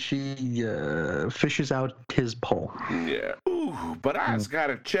 And then she fishes out his pole. Yeah. "Ooh, but I's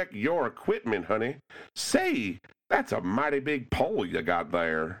gotta check your equipment, honey. Say, that's a mighty big pole you got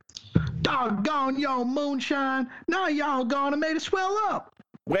there." "Doggone y'all, Moonshine. Now y'all gonna make it swell up."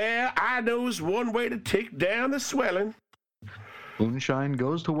 "Well, I knows one way to take down the swelling." Moonshine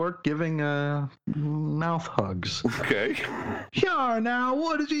goes to work giving mouth hugs. Okay. "Sure, now,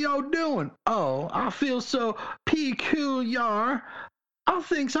 what is y'all doing? Oh, I feel so peculiar. I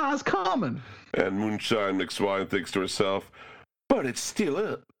thinks I was coming." And Moonshine McSwine thinks to herself, "But it's still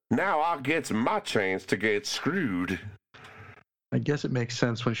up. Now I gets my chance to get screwed." I guess it makes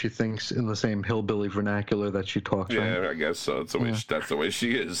sense when she thinks in the same hillbilly vernacular that she talks. Yeah, right? I guess so. That's the way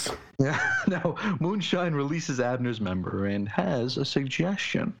she is. Yeah. Now, Moonshine releases Abner's member and has a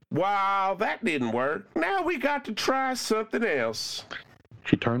suggestion. "Wow, that didn't work. Now we got to try something else."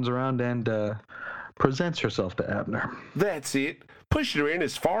 She turns around and presents herself to Abner. "That's it. Push her in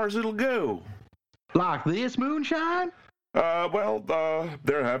as far as it'll go." "Like this, Moonshine?"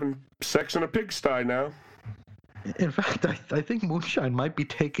 They're having sex in a pigsty now." In fact, I think Moonshine might be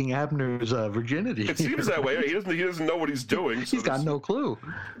taking Abner's virginity. It seems that way. He doesn't know what he's doing. So he's got no clue.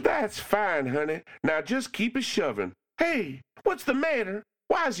 That's fine, honey. Now just keep it shoving. Hey, what's the matter?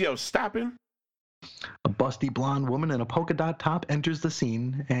 Why's yo stopping? A busty blonde woman in a polka dot top enters the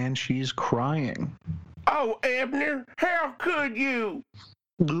scene, and she's crying. Oh, Abner, how could you?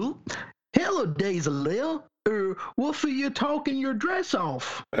 Hello, Daisy Lil. What are you talking your dress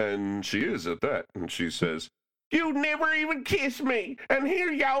off? And she is at that, and she says, "You never even kissed me, and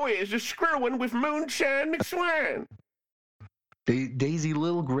here y'all is screwing with Moonshine McSwine." Daisy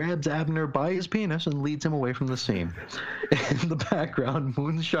Lil grabs Abner by his penis and leads him away from the scene. In the background,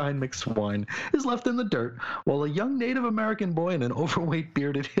 Moonshine McSwine is left in the dirt while a young Native American boy and an overweight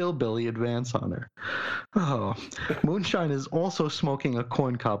bearded hillbilly advance on her. Oh, Moonshine is also smoking a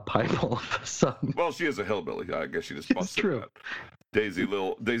corncob pipe all of a sudden. Well, she is a hillbilly. I guess she just busted true. That. Daisy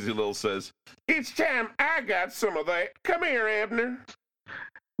Lil says, "It's time I got some of that. Come here, Abner."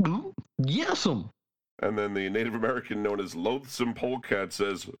 Yes'm. And then the Native American known as Loathsome Polecat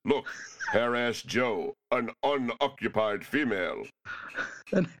says, "Look, Hair-Ass Joe, an unoccupied female."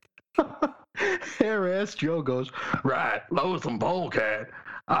 And Hair-Ass Joe goes, "Right, Loathsome Polecat.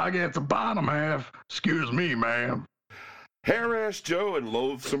 I get the bottom half. Excuse me, ma'am." Hair-Ass Joe and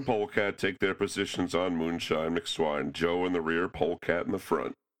Loathsome Polecat take their positions on Moonshine McSwine. Joe in the rear, Polecat in the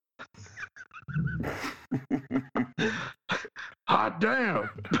front. Hot damn.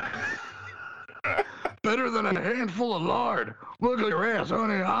 Better than a handful of lard. Look at your ass,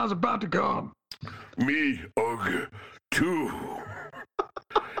 honey. I was about to come. Me, ugh, too.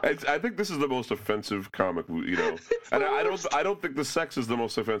 I think this is the most offensive comic, and I don't think the sex is the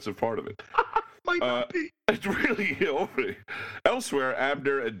most offensive part of it. Might not be. It's really Elsewhere,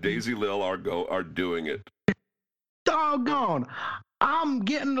 Abner and Daisy Lil are doing it. Doggone. I'm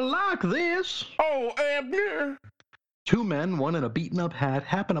getting to like this. Oh, Abner. Two men, one in a beaten-up hat,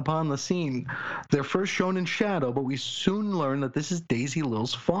 happen upon the scene. They're first shown in shadow, but we soon learn that this is Daisy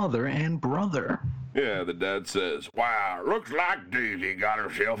Lil's father and brother. Yeah, the dad says, "Wow, looks like Daisy got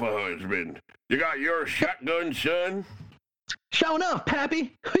herself a husband. You got your shotgun, son?" Sure enough,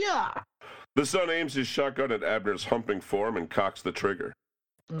 Pappy. Yeah. The son aims his shotgun at Abner's humping form and cocks the trigger.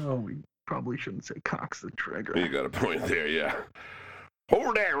 Oh, we probably shouldn't say cocks the trigger. You got a point there, yeah.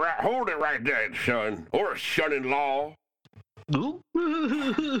 Hold it right there, son, or son-in-law.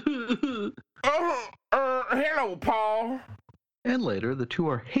 Hello, Paul. And later, the two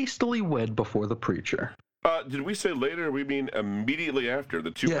are hastily wed before the preacher. Did we say later? We mean immediately after.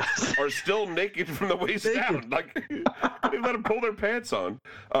 The two are still naked from the waist down. Like, they let them pull their pants on.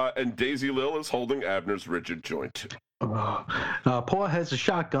 And Daisy Lil is holding Abner's rigid joint. Paul has a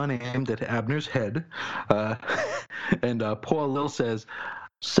shotgun aimed at Abner's head. And Paul Lil says,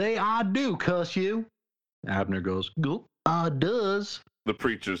 "Say I do, cuss you." Abner goes, "I does." The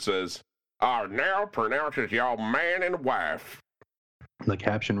preacher says, "I now pronounces y'all man and wife." The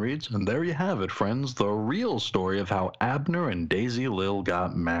caption reads, "And there you have it, friends, the real story of how Abner and Daisy Lil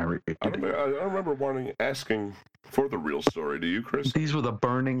got married." I don't remember asking for the real story. Do you, Chris? These were the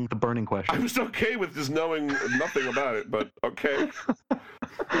burning questions. I was okay with just knowing nothing about it, but okay.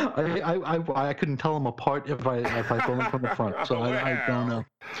 I couldn't tell them apart if I saw them from the front, so I don't know.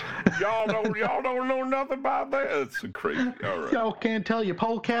 Y'all don't know nothing about that. That's crazy. All right. Y'all can't tell your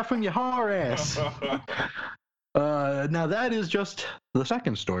polecat from your whore ass. Now that is just the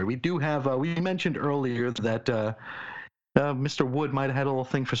second story. We do have. We mentioned earlier that Mr. Wood might have had a little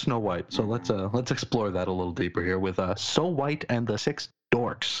thing for Snow White, so let's explore that a little deeper here with Snow White and the Six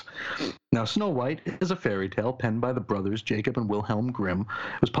Dorks. Now, Snow White is a fairy tale penned by the brothers Jacob and Wilhelm Grimm.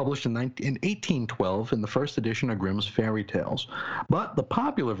 It was published in 1812 in the first edition of Grimm's Fairy Tales. But the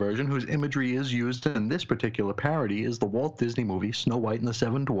popular version, whose imagery is used in this particular parody, is the Walt Disney movie Snow White and the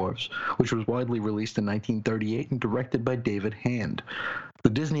Seven Dwarfs, which was widely released in 1938 and directed by David Hand. The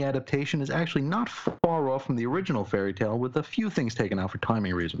Disney adaptation is actually not far off from the original fairy tale, with a few things taken out for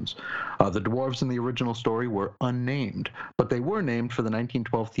timing reasons. The dwarves in the original story were unnamed, but they were named for the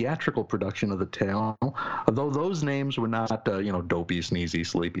 1912 theatrical production of the tale, although those names were not, Dopey, Sneezy,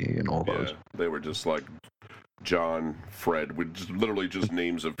 Sleepy, and all those. They were just like John, Fred, literally just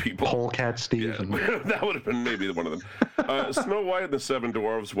names of people. Polecat Steve. Yeah, that would have been maybe one of them. Snow White and the Seven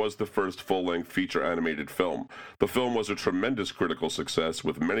Dwarfs was the first full-length feature animated film. The film was a tremendous critical success,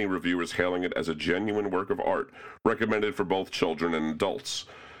 with many reviewers hailing it as a genuine work of art, recommended for both children and adults.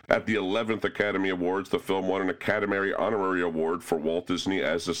 At the 11th Academy Awards, the film won an Academy Honorary Award for Walt Disney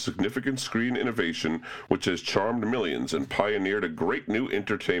as a significant screen innovation which has charmed millions and pioneered a great new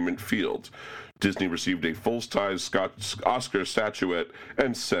entertainment field. Disney received a full-size Oscar statuette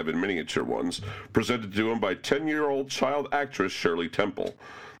and 7 miniature ones, presented to him by 10-year-old child actress Shirley Temple.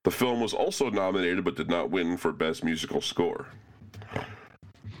 The film was also nominated but did not win for Best Musical Score.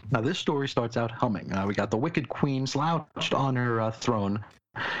 Now, this story starts out humming. We got the Wicked Queen slouched on her throne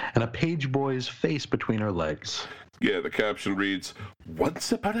and a page boy's face between her legs. Yeah, the caption reads,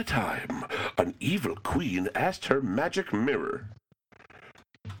 "Once upon a time, an evil queen asked her magic mirror."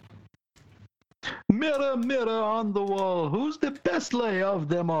 Mirror, mirror on the wall, who's the best lay of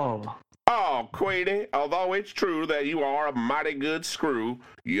them all? "Oh, Queenie, although it's true that you are a mighty good screw,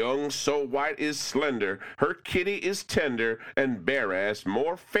 young Snow White is slender, her kitty is tender, and bare-ass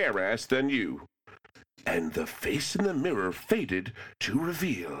more fair-ass than you." And the face in the mirror faded to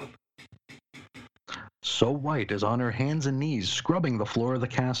reveal. Snow White is on her hands and knees, scrubbing the floor of the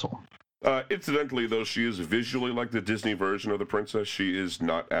castle. Incidentally, though she is visually like the Disney version of the princess, she is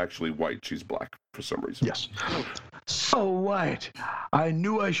not actually white. She's black for some reason. Yes. Snow White, I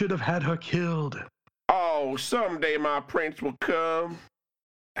knew I should have had her killed. "Oh, someday my prince will come."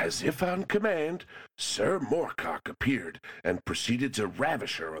 As if on command, Sir Moorcock appeared and proceeded to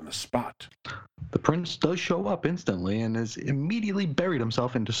ravish her on the spot. The prince does show up instantly and has immediately buried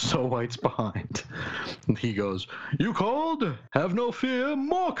himself into Snow White's behind. And he goes, "You called? Have no fear,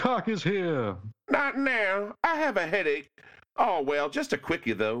 Moorcock is here." "Not now. I have a headache. Oh, well, just a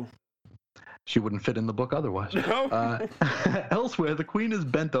quickie, though." She wouldn't fit in the book otherwise. No. Elsewhere, the queen is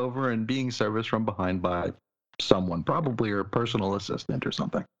bent over and being serviced from behind by someone, probably her personal assistant or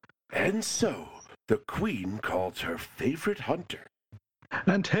something. And so, the queen calls her favorite hunter.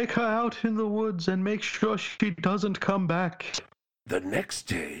 "And take her out in the woods and make sure she doesn't come back." The next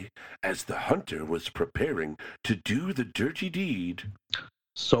day, as the hunter was preparing to do the dirty deed,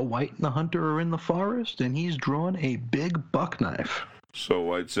 Snow White and the hunter are in the forest, and he's drawn a big buck knife. Snow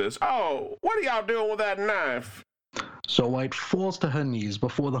White says, "Oh, what are y'all doing with that knife?" Snow White falls to her knees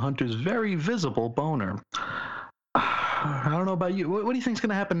before the hunter's very visible boner. I don't know about you. What do you think's going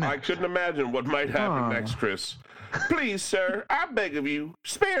to happen next? I couldn't imagine what might happen next, Chris. "Please, sir, I beg of you,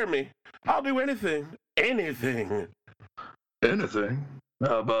 spare me. I'll do anything. Anything." Anything?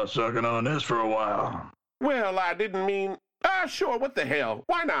 How about sucking on this for a while? "Well, I didn't mean... sure, what the hell?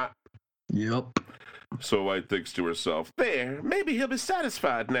 Why not?" Yep. Snow White thinks to herself, "There, maybe he'll be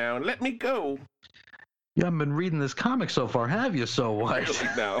satisfied now and let me go." You haven't been reading this comic so far, have you, Snow White?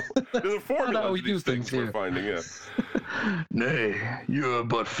 Really now. There's a formula how we to these do things things we're here. finding, yeah. Nay, you have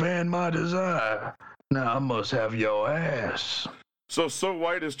but fanned my desire. Now I must have your ass. So Snow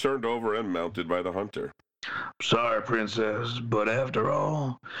White is turned over and mounted by the hunter. Sorry, princess, but after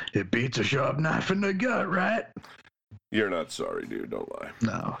all, it beats a sharp knife in the gut, right? You're not sorry, dude, don't lie.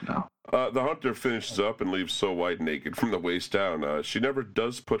 No. The hunter finishes up and leaves Snow White naked from the waist down. She never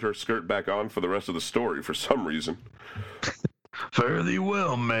does put her skirt back on for the rest of the story for some reason. Fare thee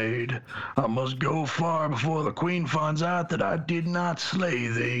well, maid. I must go far before the queen finds out that I did not slay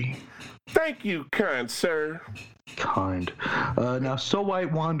thee. "Thank you, kind sir." Kind. Now, Snow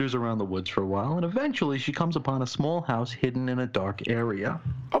White wanders around the woods for a while, and eventually she comes upon a small house hidden in a dark area.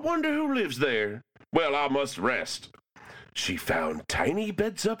 "I wonder who lives there. Well, I must rest." She found tiny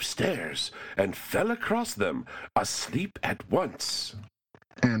beds upstairs and fell across them, asleep at once.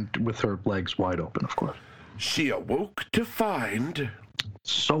 And with her legs wide open, of course. She awoke to find...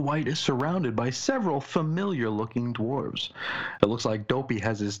 Snow White is surrounded by several familiar-looking dwarves. It looks like Dopey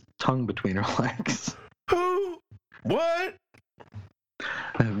has his tongue between her legs. Who? What?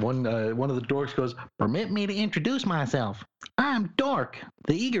 And one of the dorks goes, "Permit me to introduce myself. I'm Dork.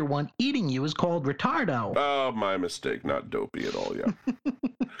 The eager one eating you is called Retardo. Oh, my mistake. Not Dopey at all, yeah.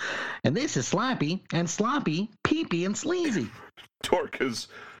 And this is Slappy, and Sloppy, Peepy, and Sleazy. Dork has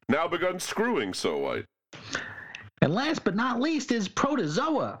now begun screwing Snow White. And last but not least is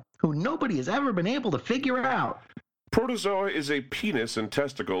Protozoa, who nobody has ever been able to figure out." Protozoa is a penis and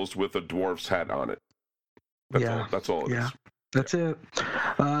testicles with a dwarf's hat on it. That's all it is. That's it.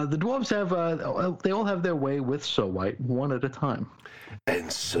 The dwarves they all have their way with Snow White, one at a time.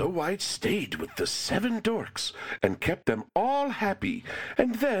 And Snow White stayed with the 7 dorks and kept them all happy.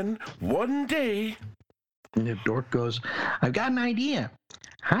 And then, one day... And the dork goes, "I've got an idea.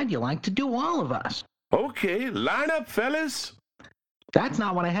 How'd you like to do all of us?" "Okay, line up, fellas." "That's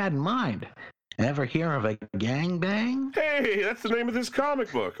not what I had in mind. Ever hear of a gangbang?" Hey, that's the name of this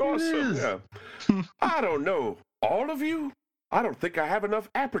comic book. Awesome, yeah. "I don't know. All of you? I don't think I have enough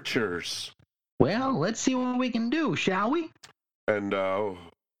apertures." "Well, let's see what we can do, shall we?" And,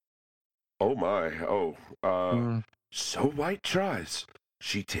 Oh my. Oh. So White tries.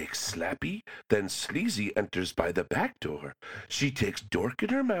 She takes Slappy, then Sleazy enters by the back door. She takes Dork in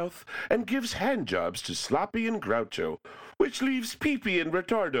her mouth and gives hand jobs to Sloppy and Groucho, which leaves Pee-Pee and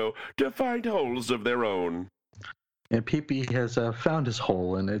Retardo to find holes of their own. And Pee-Pee has found his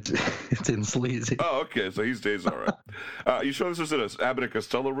hole, and it's in Sleazy. Oh, okay, so he stays all right. You sure this isn't an Abbott and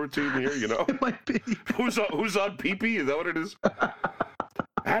Costello routine here, you know? It might be. Who's on Pee-Pee? Is that what it is?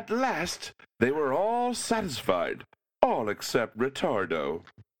 At last, they were all satisfied. All except Retardo.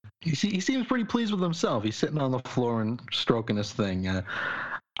 He seems pretty pleased with himself. He's sitting on the floor and stroking his thing.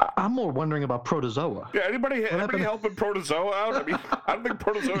 I'm more wondering about Protozoa. Yeah, anybody helping Protozoa out? I mean, I don't think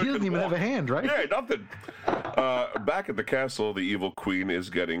Protozoa He doesn't even have a hand, right? Yeah, nothing. Back at the castle, the evil queen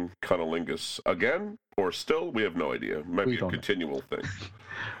is getting cunnilingus again, or still, we have no idea. Might be a continual thing.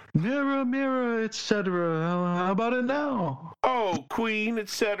 Mirror, mirror, etc. How about it now? Oh, queen,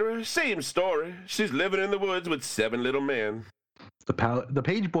 etc. Same story. She's living in the woods with 7 little men. The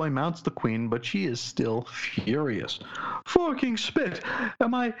page boy mounts the queen, but she is still furious. Forking spit!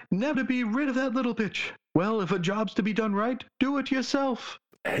 Am I never to be rid of that little bitch? Well, if a job's to be done right, do it yourself.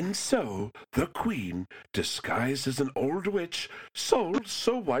 And so, the queen, disguised as an old witch, sold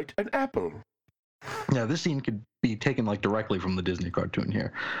So White an apple. Yeah, this scene could be taken directly from the Disney cartoon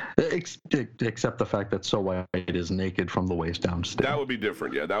here, except the fact that So White is naked from the waist down still. That would be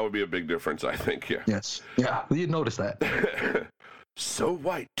different, yeah. That would be a big difference, I think, yeah. Yes, yeah, you'd notice that. So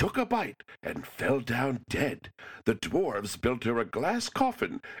White took a bite and fell down dead. The dwarves built her a glass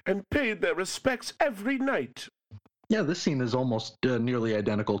coffin and paid their respects every night. Yeah, this scene is almost nearly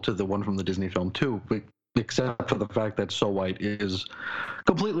identical to the one from the Disney film, too, except for the fact that So White is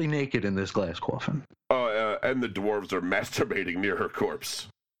completely naked in this glass coffin. And the dwarves are masturbating near her corpse.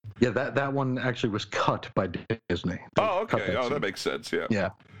 Yeah, that one actually was cut by Disney. Oh, okay. That makes sense, yeah. Yeah.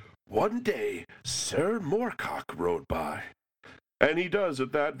 One day, Sir Moorcock rode by. And he does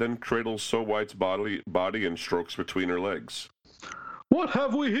at that, then cradles So White's body and strokes between her legs. What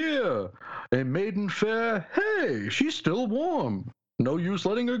have we here? A maiden fair? Hey, she's still warm. No use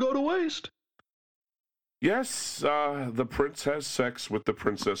letting her go to waste. Yes, the prince has sex with the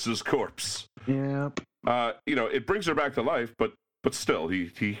princess's corpse. Yep. It brings her back to life, but still,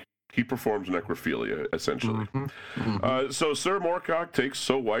 he performs necrophilia, essentially. So Sir Moorcock takes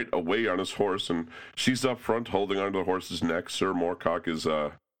So White away on his horse, and she's up front holding onto the horse's neck. Sir Moorcock is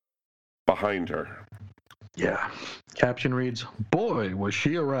behind her. Yeah. Caption reads, "Boy, was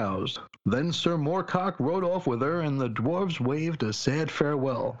she aroused. Then Sir Moorcock rode off with her, and the dwarves waved a sad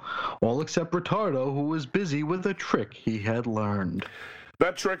farewell, all except Retardo, who was busy with a trick he had learned."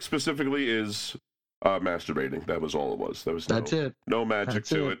 That trick specifically is masturbating. That was all it was. That's it. No magic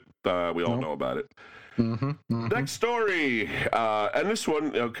to it. We all know about it. Next story. And this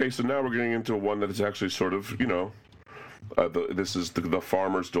one, okay, so now we're getting into one that is actually sort of, this is the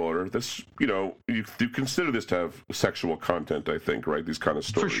farmer's daughter. This, you consider this to have sexual content, I think, right? These kind of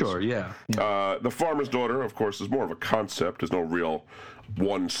stories. For sure, yeah. The farmer's daughter, of course, is more of a concept. There's no real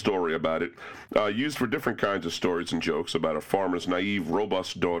one story about it. Used for different kinds of stories and jokes about a farmer's naive,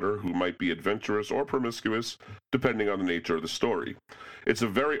 robust daughter who might be adventurous or promiscuous, depending on the nature of the story. It's a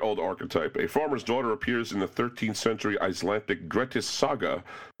very old archetype. A farmer's daughter appears in the 13th century Icelandic Grettis saga,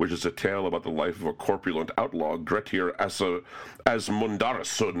 which is a tale about the life of a corpulent outlaw, Grettir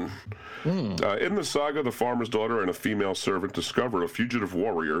Asmundarson. In the saga, the farmer's daughter and a female servant discover a fugitive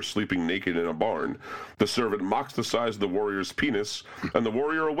warrior sleeping naked in a barn. The servant mocks the size of the warrior's penis, and the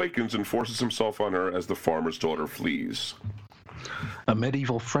warrior awakens and forces himself on her as the farmer's daughter flees. A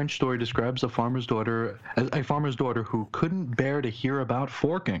medieval French story describes a farmer's daughter as a farmer's daughter who couldn't bear to hear about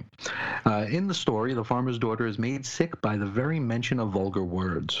forking. In the story, the farmer's daughter is made sick by the very mention of vulgar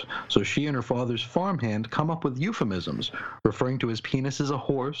words. So she and her father's farmhand come up with euphemisms, referring to his penis as a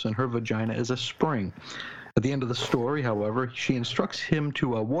horse and her vagina as a spring. At the end of the story, however, she instructs him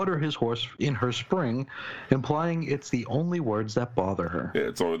to water his horse in her spring, implying it's the only words that bother her. Yeah,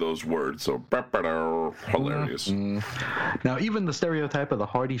 it's only those words, so hilarious. Now, even the stereotype of the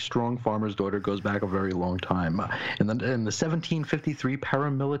hardy, strong farmer's daughter goes back a very long time. In the 1753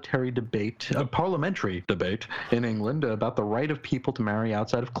 parliamentary debate in England about the right of people to marry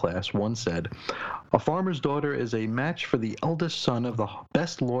outside of class, one said, "A farmer's daughter is a match for the eldest son of the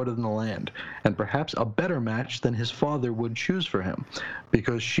best lord in the land, and perhaps a better match than his father would choose for him,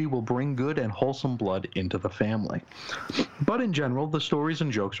 because she will bring good and wholesome blood into the family." But in general, the stories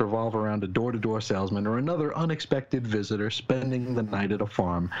and jokes revolve around a door-to-door salesman or another unexpected visitor spending the night at a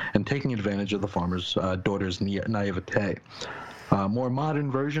farm and taking advantage of the farmer's daughter's naivete. A more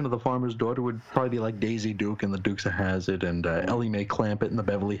modern version of the farmer's daughter would probably be like Daisy Duke in the Dukes of Hazzard, and Ellie Mae Clampett in the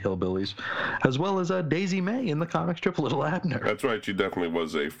Beverly Hillbillies, as well as Daisy May in the comic strip Little Abner. That's right. She definitely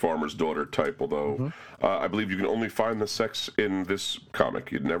was a farmer's daughter type, although I believe you can only find the sex in this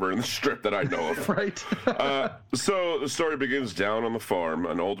comic. You'd never in the strip that I know of. Right. So the story begins down on the farm.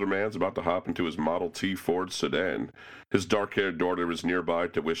 An older man's about to hop into his Model T Ford sedan. His dark-haired daughter is nearby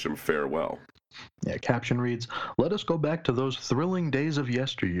to wish him farewell. Yeah, caption reads, "Let us go back to those thrilling days of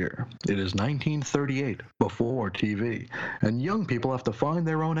yesteryear. It is 1938, before TV, and young people have to find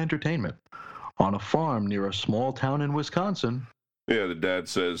their own entertainment. On a farm near a small town in Wisconsin." Yeah, the dad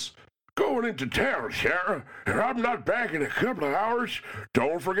says, "Going into town, Sarah. If I'm not back in a couple of hours,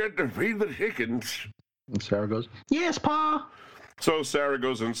 don't forget to feed the chickens." And Sarah goes, "Yes, Pa." So Sarah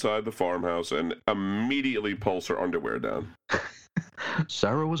goes inside the farmhouse and immediately pulls her underwear down.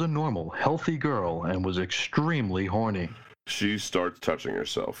 Sarah was a normal, healthy girl and was extremely horny. She starts touching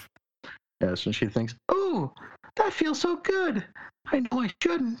herself. Yes, and she thinks, "Ooh, that feels so good. I know I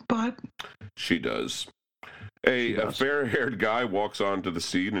shouldn't, but..." She does. A fair-haired guy walks onto the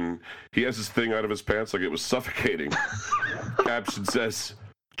scene, and he has his thing out of his pants like it was suffocating. Caption says,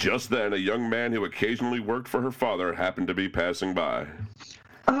 "Just then, a young man who occasionally worked for her father happened to be passing by."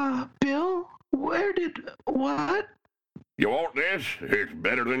 Bill, what? "You want this? It's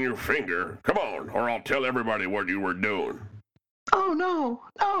better than your finger. Come on, or I'll tell everybody what you were doing." "Oh, no,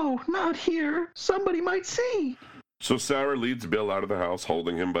 not here. Somebody might see." So Sarah leads Bill out of the house,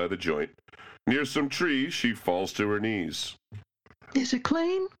 holding him by the joint. Near some trees, she falls to her knees. "Is it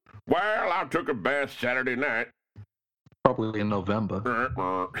clean?" "Well, I took a bath Saturday night." Probably in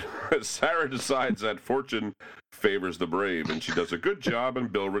November. Sarah decides that fortune favors the brave, and she does a good job,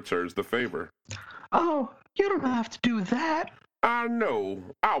 and Bill returns the favor. "Oh, you don't have to do that." "I know.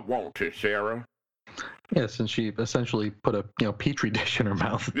 I want to, Sarah." Yes, and she essentially put a petri dish in her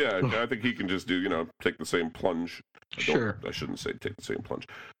mouth. Yeah, I think he can just do, take the same plunge. Sure. I shouldn't say take the same plunge.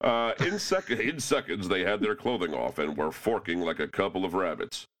 In seconds, they had their clothing off and were forking like a couple of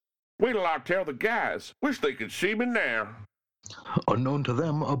rabbits. "Wait till I tell the guys. Wish they could see me now." Unknown to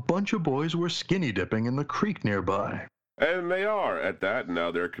them, a bunch of boys were skinny dipping in the creek nearby. And they are at that.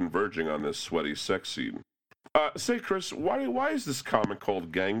 Now they're converging on this sweaty sex scene. Say, Chris, why is this comic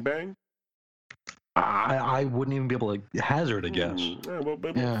called Gangbang? I wouldn't even be able to hazard a guess. Well,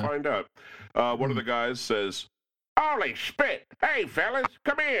 maybe we'll find out. One of the guys says, "Holy spit! Hey, fellas,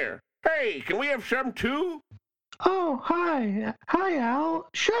 come here. Hey, can we have some too?" "Oh, hi, Al.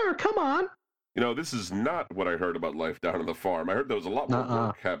 Sure, come on." This is not what I heard about life down on the farm. I heard there was a lot more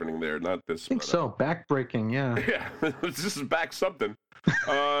work happening there, not this. I think so. Backbreaking, yeah. Yeah, this is back something.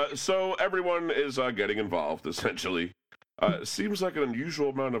 So everyone is getting involved, essentially. Seems like an unusual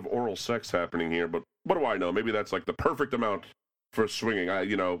amount of oral sex happening here, but what do I know? Maybe that's like the perfect amount for swinging.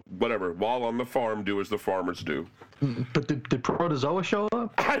 Whatever. While on the farm, do as the farmers do. But did Protozoa show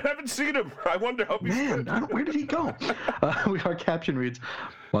up? I haven't seen him. I wonder how he's... Man, where did he go? Our caption reads,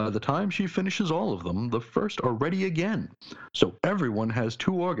 "By the time she finishes all of them, the first are ready again. So everyone has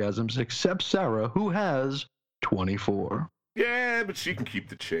 2 orgasms except Sarah, who has 24. Yeah, but she can keep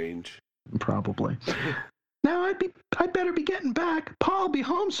the change. Probably. "Now I'd better be getting back. Pa'll be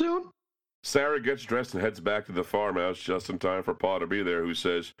home soon." Sarah gets dressed and heads back to the farmhouse just in time for Pa to be there, who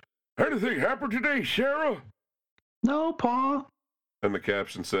says, "Anything happened today, Sarah?" "No, Pa." And the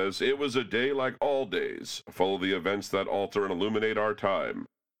caption says, "It was a day like all days, full of the events that alter and illuminate our time.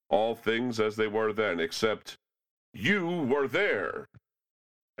 All things as they were then, except you were there."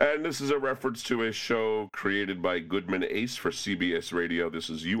 And this is a reference to a show created by Goodman Ace for CBS Radio. This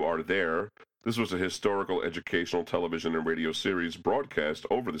is You Are There. This was a historical, educational television and radio series broadcast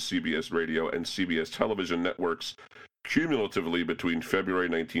over the CBS Radio and CBS television networks cumulatively between February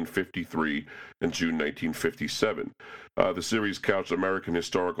 1953 and June 1957. The series couched American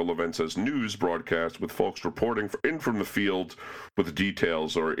historical events as news broadcasts, with folks reporting in from the field with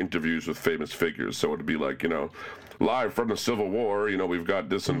details or interviews with famous figures. So it'd be like, live from the Civil War, we've got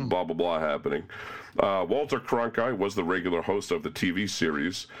this and blah, blah, blah happening. Walter Cronkite was the regular host of the TV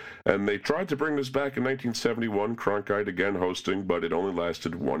series, and they tried to bring this back in 1971, Cronkite again hosting, but it only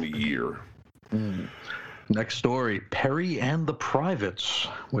lasted 1 year. Next story, Perry and the Privates,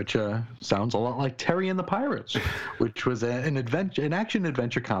 which sounds a lot like Terry and the Pirates, which was an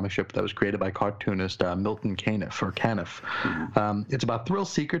action-adventure comic strip that was created by cartoonist Milton Caniff. It's about thrill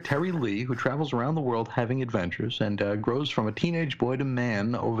seeker Terry Lee, who travels around the world having adventures and grows from a teenage boy to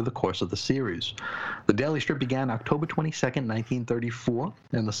man over the course of the series. The daily strip began October 22nd, 1934,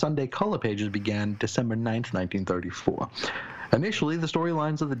 and the Sunday color pages began December 9th, 1934. Initially, the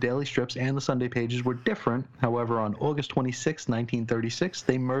storylines of the daily strips and the Sunday pages were different. However, on August 26, 1936,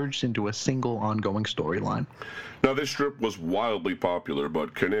 they merged into a single ongoing storyline. Now, this strip was wildly popular,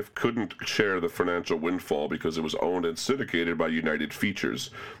 but Caniff couldn't share the financial windfall because it was owned and syndicated by United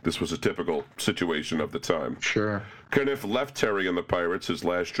Features. This was a typical situation of the time. Sure. Caniff left Terry and the Pirates. His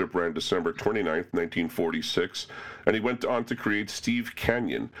last strip ran December 29th, 1946, and he went on to create Steve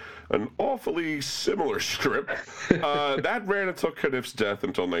Canyon, an awfully similar strip. That ran until Caniff's death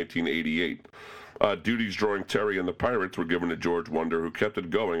until 1988. Duties drawing Terry and the Pirates were given to George Wonder, who kept it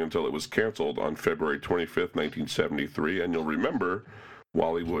going until it was canceled on February 25th, 1973, and you'll remember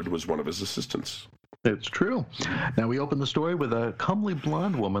Wally Wood was one of his assistants. It's true. Now we open the story with a comely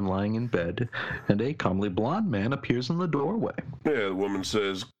blonde woman lying in bed, and a comely blonde man appears in the doorway. Yeah, the woman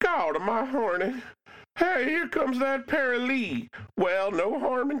says, "God, am I horny? Hey, here comes that Perry Lee. Well, no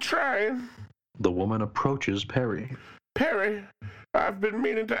harm in trying." The woman approaches Perry. "Perry, I've been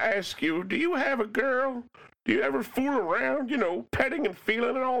meaning to ask you, do you have a girl? Do you ever fool around, petting and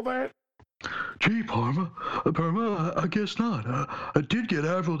feeling and all that?" Gee, Parma, I guess not. I did get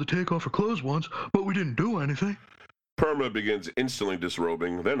Avril to take off her clothes once, but we didn't do anything. Perma begins instantly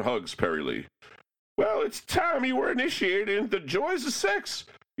disrobing, then hugs Perry Lee. "Well, it's time you were initiated into the joys of sex.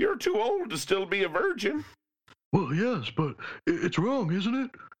 You're too old to still be a virgin." Well, yes, but it's wrong, isn't it?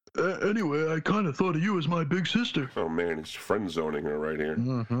 Anyway, I kind of thought of you as my big sister. Oh, man, he's friend-zoning her right here.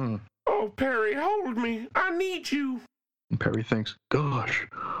 Mm-hmm. "Oh, Perry, hold me. I need you." And Perry thinks, Gosh,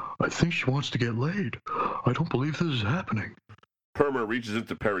 I think she wants to get laid. I don't believe this is happening. Perma reaches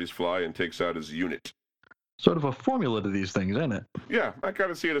into Perry's fly and takes out his unit. sort of a formula to these things, isn't it? Yeah, I kind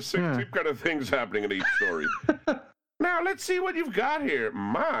of see it as six kind of things happening in each story. Now, let's see what you've got here.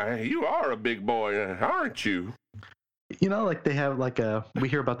 My, you are a big boy, aren't you? You know, like they have we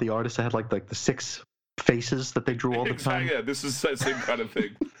hear about the artists that had like the 6 faces that they drew all the time. Yeah, this is the same kind of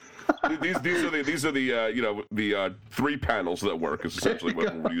thing. These are the 3 panels that work is essentially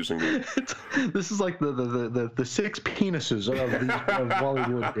what we're using here. This is like the 6 penises of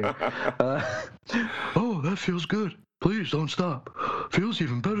Wally Wood here. Oh, that feels good. Please don't stop. Feels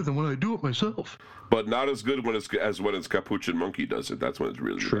even better than when I do it myself. But not as good as when it's Capuchin Monkey does it. That's when it's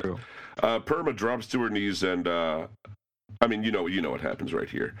really true. Good. Perma drops to her knees and you know what happens right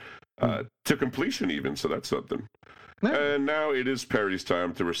here. To completion even, so that's something. Yeah. And now it is Perry's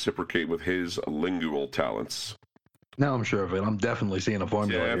time to reciprocate with his lingual talents. Now I'm sure of it. I'm definitely seeing a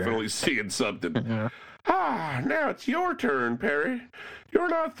formula Definitely seeing something. Yeah. Now it's your turn, Perry. You're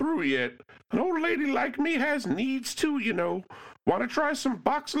not through yet. An old lady like me has needs too, you know. Want to try some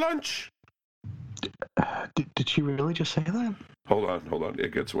box lunch? Did she really just say that? Hold on.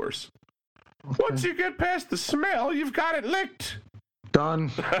 It gets worse. Okay. Once you get past the smell, you've got it licked. Done.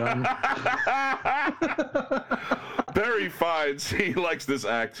 Perry finds he likes this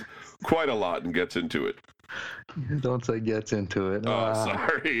act quite a lot and gets into it. Don't say gets into it. Oh,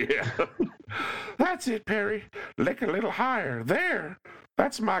 sorry. Yeah. That's it, Perry. Lick a little higher. There.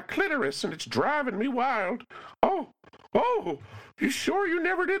 That's my clitoris, and it's driving me wild. Oh, you sure you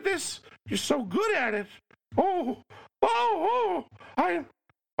never did this? You're so good at it.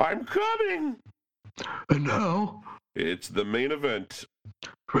 I'm coming. And now? It's the main event.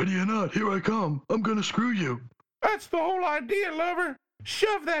 Ready or not, here I come. I'm gonna screw you. That's the whole idea, lover.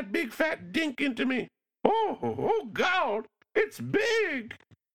 Shove that big fat dink into me. Oh, God, it's big.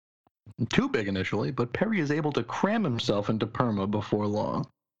 Too big initially, but Perry is able to cram himself into Perma before long.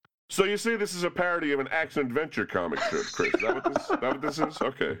 So you say this is a parody of an action-adventure comic strip, Chris? Is that what this is?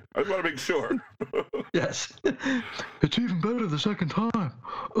 Okay. I just want to make sure. Yes. It's even better the second time.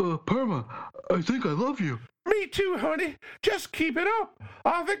 Perma, I think I love you. Me too, honey. Just keep it up.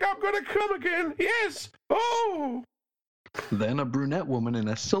 I think I'm going to come again. Yes. Oh. Then a brunette woman in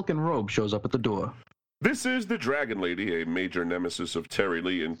a silken robe shows up at the door. This is the Dragon Lady, a major nemesis of Terry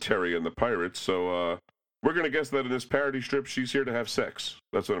Lee and Terry and the Pirates. So, we're going to guess that in this parody strip, she's here to have sex.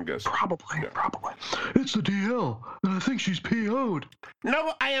 That's what I'm guessing. Probably. It's the DL, and I think she's PO'd.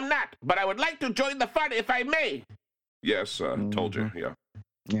 No, I am not, but I would like to join the fun if I may. Yes, told you, yeah.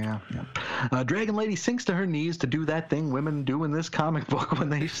 Yeah. Dragon Lady sinks to her knees to do that thing women do in this comic book when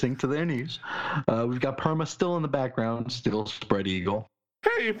they sink to their knees. We've got Perma still in the background, still spread eagle.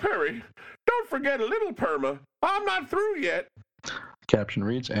 Hey, Perry, don't forget little Perma. I'm not through yet. Caption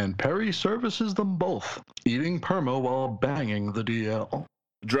reads, and Perry services them both, eating Perma while banging the DL.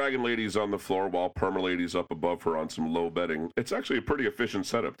 Dragon Lady's on the floor while Perma Lady's up above her on some low bedding. It's actually a pretty efficient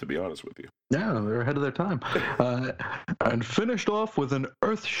setup, to be honest with you. Yeah, they're ahead of their time. And finished off with an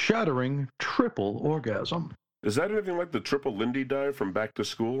earth-shattering triple orgasm. Is that anything like the triple Lindy dive from Back to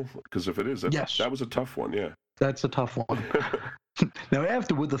School? Because if it is, that was a tough one, yeah. That's a tough one. Now,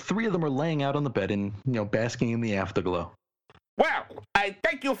 afterward, the three of them are laying out on the bed and, basking in the afterglow. Well, I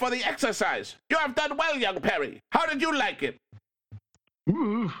thank you for the exercise. You have done well, young Perry. How did you like it?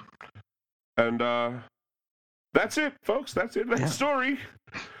 Ooh. And that's it, folks. That's it. That story.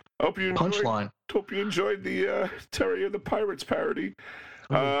 Hope you enjoyed. Punchline. Hope you enjoyed the Terry and the Pirates parody.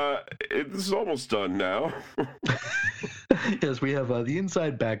 This is almost done now. Yes, we have the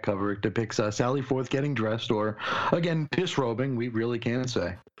inside back cover. It depicts Sally Forth getting dressed, or, again, disrobing. We really can't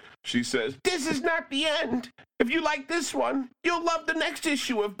say. She says, "This is not the end. If you like this one, you'll love the next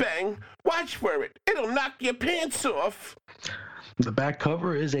issue of Bang. Watch for it. It'll knock your pants off." The back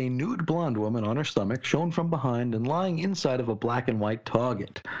cover is a nude blonde woman on her stomach, shown from behind and lying inside of a black and white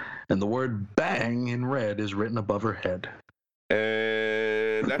target. And the word "Bang" in red is written above her head.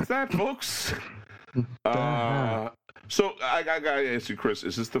 And that's that, folks. So I gotta ask you, Chris,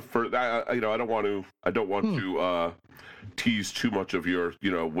 is this the first? I don't want to tease too much of your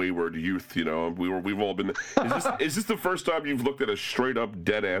wayward youth. We've all been. Is this the first time you've looked at a straight up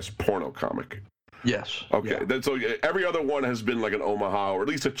dead ass porno comic? Yes. Okay. Yeah. So every other one has been like an Omaha or at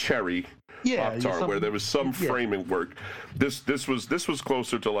least a Cherry Pop-Tart where there was some framing work. This was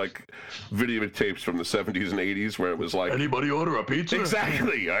closer to like videotapes from the 70s and 80s where it was like, anybody order a pizza?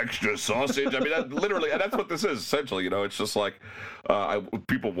 Exactly, extra sausage. I mean, literally, and that's what this is essentially. It's just like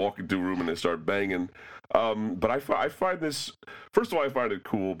people walk into a room and they start banging. But I find this, first of all, I find it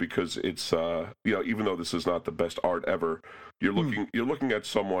cool because it's even though this is not the best art ever, you're looking at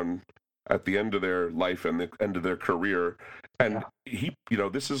someone at the end of their life and the end of their career, and he,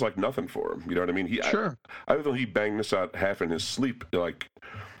 this is like nothing for him. You know what I mean? Sure. I don't know. He banged this out half in his sleep, like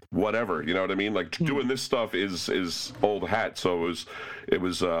whatever. You know what I mean? Like doing this stuff is old hat. So it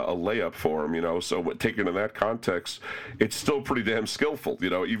was a layup for him. So taken in that context, it's still pretty damn skillful.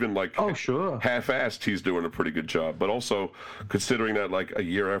 Even like half-assed, he's doing a pretty good job. But also considering that like a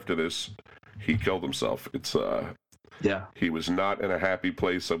year after this, he killed himself. It's he was not in a happy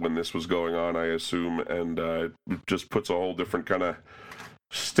place when this was going on, I assume, and it just puts a whole different kind of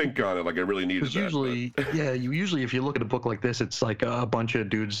stink on it. Like it really needed that. Usually, usually if you look at a book like this, it's like a bunch of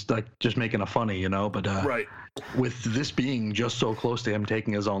dudes like just making a funny, But right. With this being just so close to him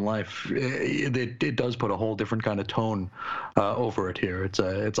taking his own life, it does put a whole different kind of tone over it here. It's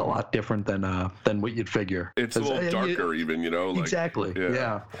a lot different than what you'd figure. It's a little darker, even. Like, exactly.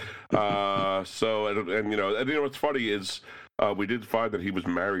 Yeah. So and what's funny is we did find that he was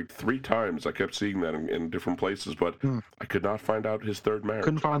married 3 times. I kept seeing that in different places, but I could not find out his third marriage.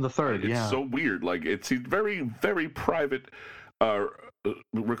 Couldn't find the third. It's so weird. Like he's very, very private.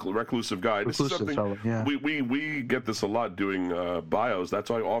 Reclusive guy. This is something we get this a lot doing bios. That's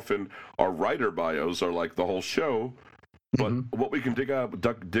why often our writer bios are like the whole show. But what we can dig up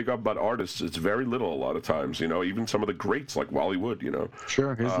about artists, it's very little a lot of times. Even some of the greats like Wally Wood.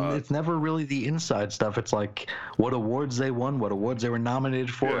 Sure, it's never really the inside stuff. It's like what awards they won, what awards they were nominated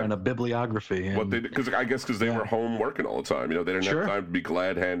for, and a bibliography. And, because they were home working all the time. They didn't have time to be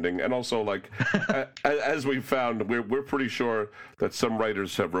glad handing, and also like as we found, we're pretty sure that some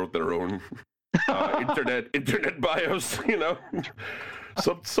writers have wrote their own internet bios.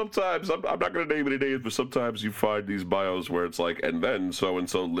 Sometimes I'm not going to name any names, but sometimes you find these bios where it's like, and then so and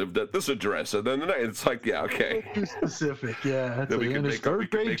so lived at this address, and then it's like, okay, too specific, yeah. Then we can make third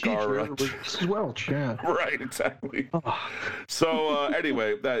grade teacher, Mrs. Welch, right, exactly. So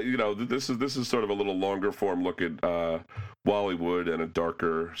anyway, that this is sort of a little longer form look at Wally Wood and a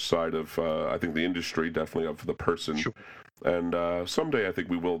darker side of I think the industry, definitely of the person. Sure. And someday I think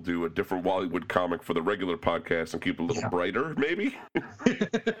we will do a different Wally Wood comic for the regular podcast and keep it a little brighter, maybe.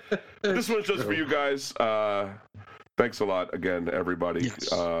 This one's just for you guys. Thanks a lot again, everybody. Yes.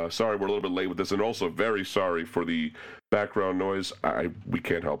 Sorry we're a little bit late with this, and also very sorry for the background noise. We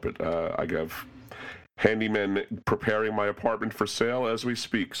can't help it. I have handymen preparing my apartment for sale as we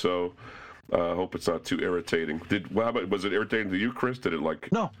speak, so hope it's not too irritating. Was it irritating to you, Chris? Did it like?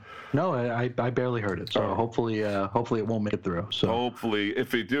 No, I barely heard it. So hopefully it won't make it through. So hopefully,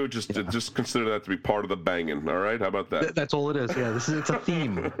 if they do, just consider that to be part of the banging. All right, how about that? That's all it is. Yeah, it's a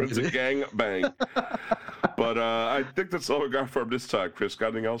theme. It's a gang bang. But I think that's all we got for him this time. Chris, got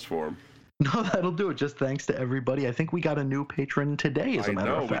anything else for him? No, that'll do it. Just thanks to everybody. I think we got a new patron today, as a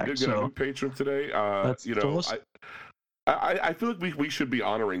matter of fact. We did get a new patron today. That's awesome. I feel like we should be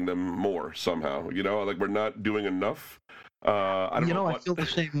honoring them more somehow. Like we're not doing enough. I don't know. I feel the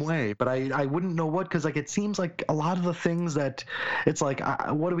same way, but I wouldn't know what, because like it seems like a lot of the things that it's like,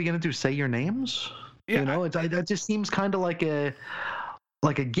 what are we gonna do? Say your names? Yeah. It just seems kind of like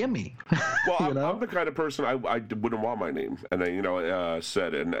like a gimme. Well, I'm the kind of person I wouldn't want my name, and then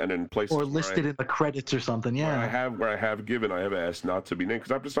said, and in places or listed in the credits or something. Yeah, where I have asked not to be named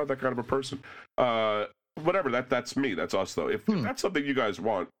because I'm just not that kind of a person. Whatever, that's me. That's us though. If that's something you guys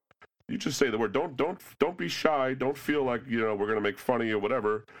want, you just say the word. Don't be shy. Don't feel like we're gonna make fun of you or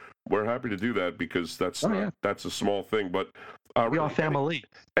whatever. We're happy to do that because that's a small thing. But we are family.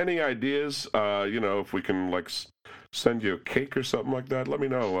 Any ideas? If we can send you a cake or something like that, let me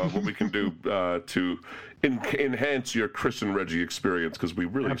know what we can do to enhance your Chris and Reggie experience, because we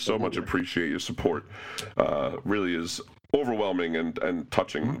really so much appreciate your support. Really is overwhelming and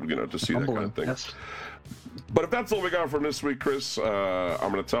touching, to see that kind of thing. Yes. But if that's all we got from this week, Chris,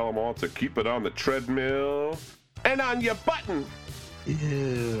 I'm going to tell them all to keep it on the treadmill and on your button.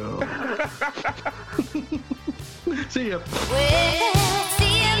 Ew. See ya.